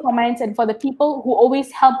positive comments and for the people who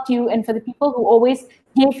always helped you and for the people who always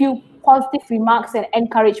gave you positive remarks and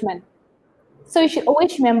encouragement. So you should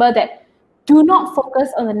always remember that do not focus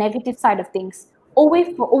on the negative side of things. Always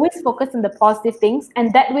focus on the positive things,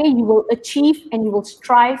 and that way you will achieve and you will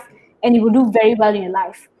strive and you will do very well in your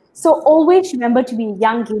life. So always remember to be a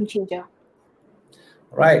young game changer.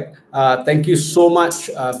 Right. Thank you so much,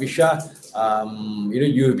 Visha.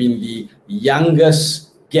 You've been the youngest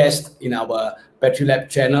guest in our Bettery Lab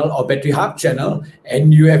channel or Bettery Hub channel,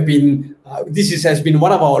 and you have been. Has been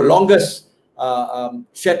one of our longest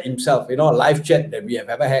chat himself, live chat that we have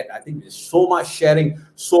ever had. I think there's so much sharing,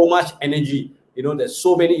 so much energy. There's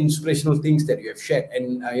so many inspirational things that you have shared,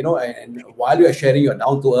 and and while you are sharing, you're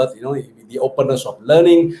down to earth. The openness of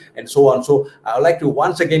learning and so on. So I would like to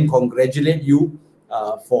once again congratulate you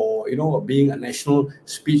for being a national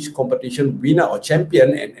speech competition winner or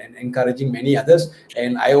champion and encouraging many others.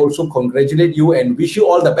 And I also congratulate you and wish you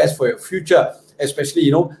all the best for your future, especially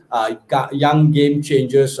young game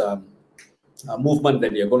changers. Movement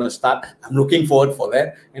that you're going to start. I'm looking forward for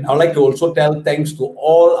that, and I'd like to also tell thanks to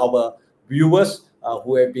all our viewers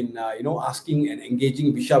who have been asking and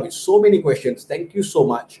engaging Visha with so many questions. Thank you so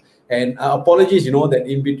much, and apologies that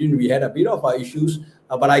in between we had a bit of issues,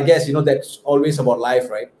 but I guess that's always about life,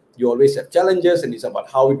 right? You always have challenges, and it's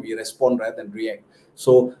about how we respond rather than react.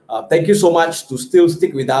 So thank you so much to still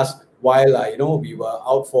stick with us while we were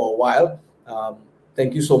out for a while.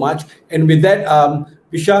 Thank you so much, and with that,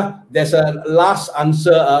 Visha, there's a last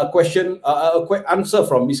answer answer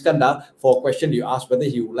from Iskandar for a question you asked whether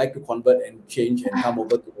he would like to convert and change and come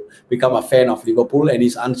over to become a fan of Liverpool, and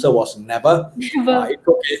his answer was never. Never. It's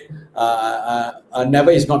okay.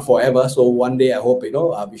 Never is not forever. So one day I hope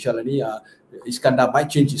Vishaleni, Iskandar might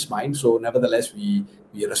change his mind. So nevertheless, we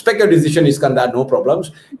respect your decision, Iskandar. No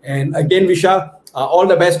problems. And again, Visha, all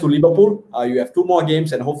the best to Liverpool. You have 2 more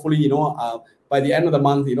games, and hopefully by the end of the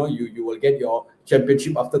month, you will get your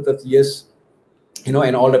championship after 30 years,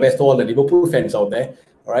 and all the best to all the Liverpool fans out there,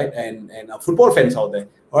 all right, and football fans out there,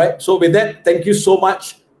 all right. So with that, thank you so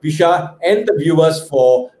much, Visha, and the viewers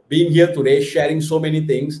for being here today, sharing so many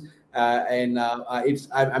things,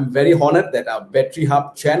 I'm very honored that our Bettery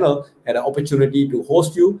Hub channel had an opportunity to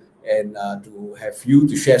host you and to have you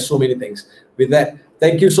to share so many things. With that,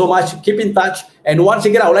 thank you so much. Keep in touch, and once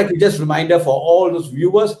again, I would like to just reminder for all those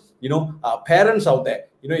viewers, parents out there,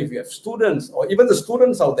 if you have students or even the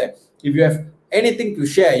students out there, if you have anything to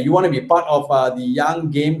share, you want to be part of the Young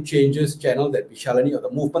Game Changers channel that Vishaleni, or the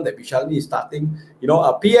movement that Vishaleni is starting,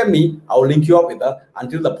 PM me. I'll link you up with her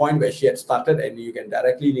until the point where she had started, and you can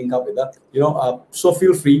directly link up with her. So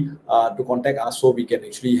feel free to contact us so we can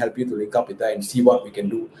actually help you to link up with her and see what we can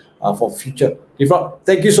do for future. If not,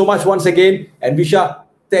 thank you so much once again, and Visha,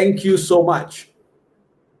 thank you so much.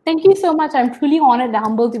 Thank you so much. I'm truly honored and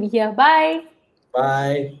humbled to be here. Bye.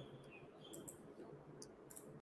 Bye.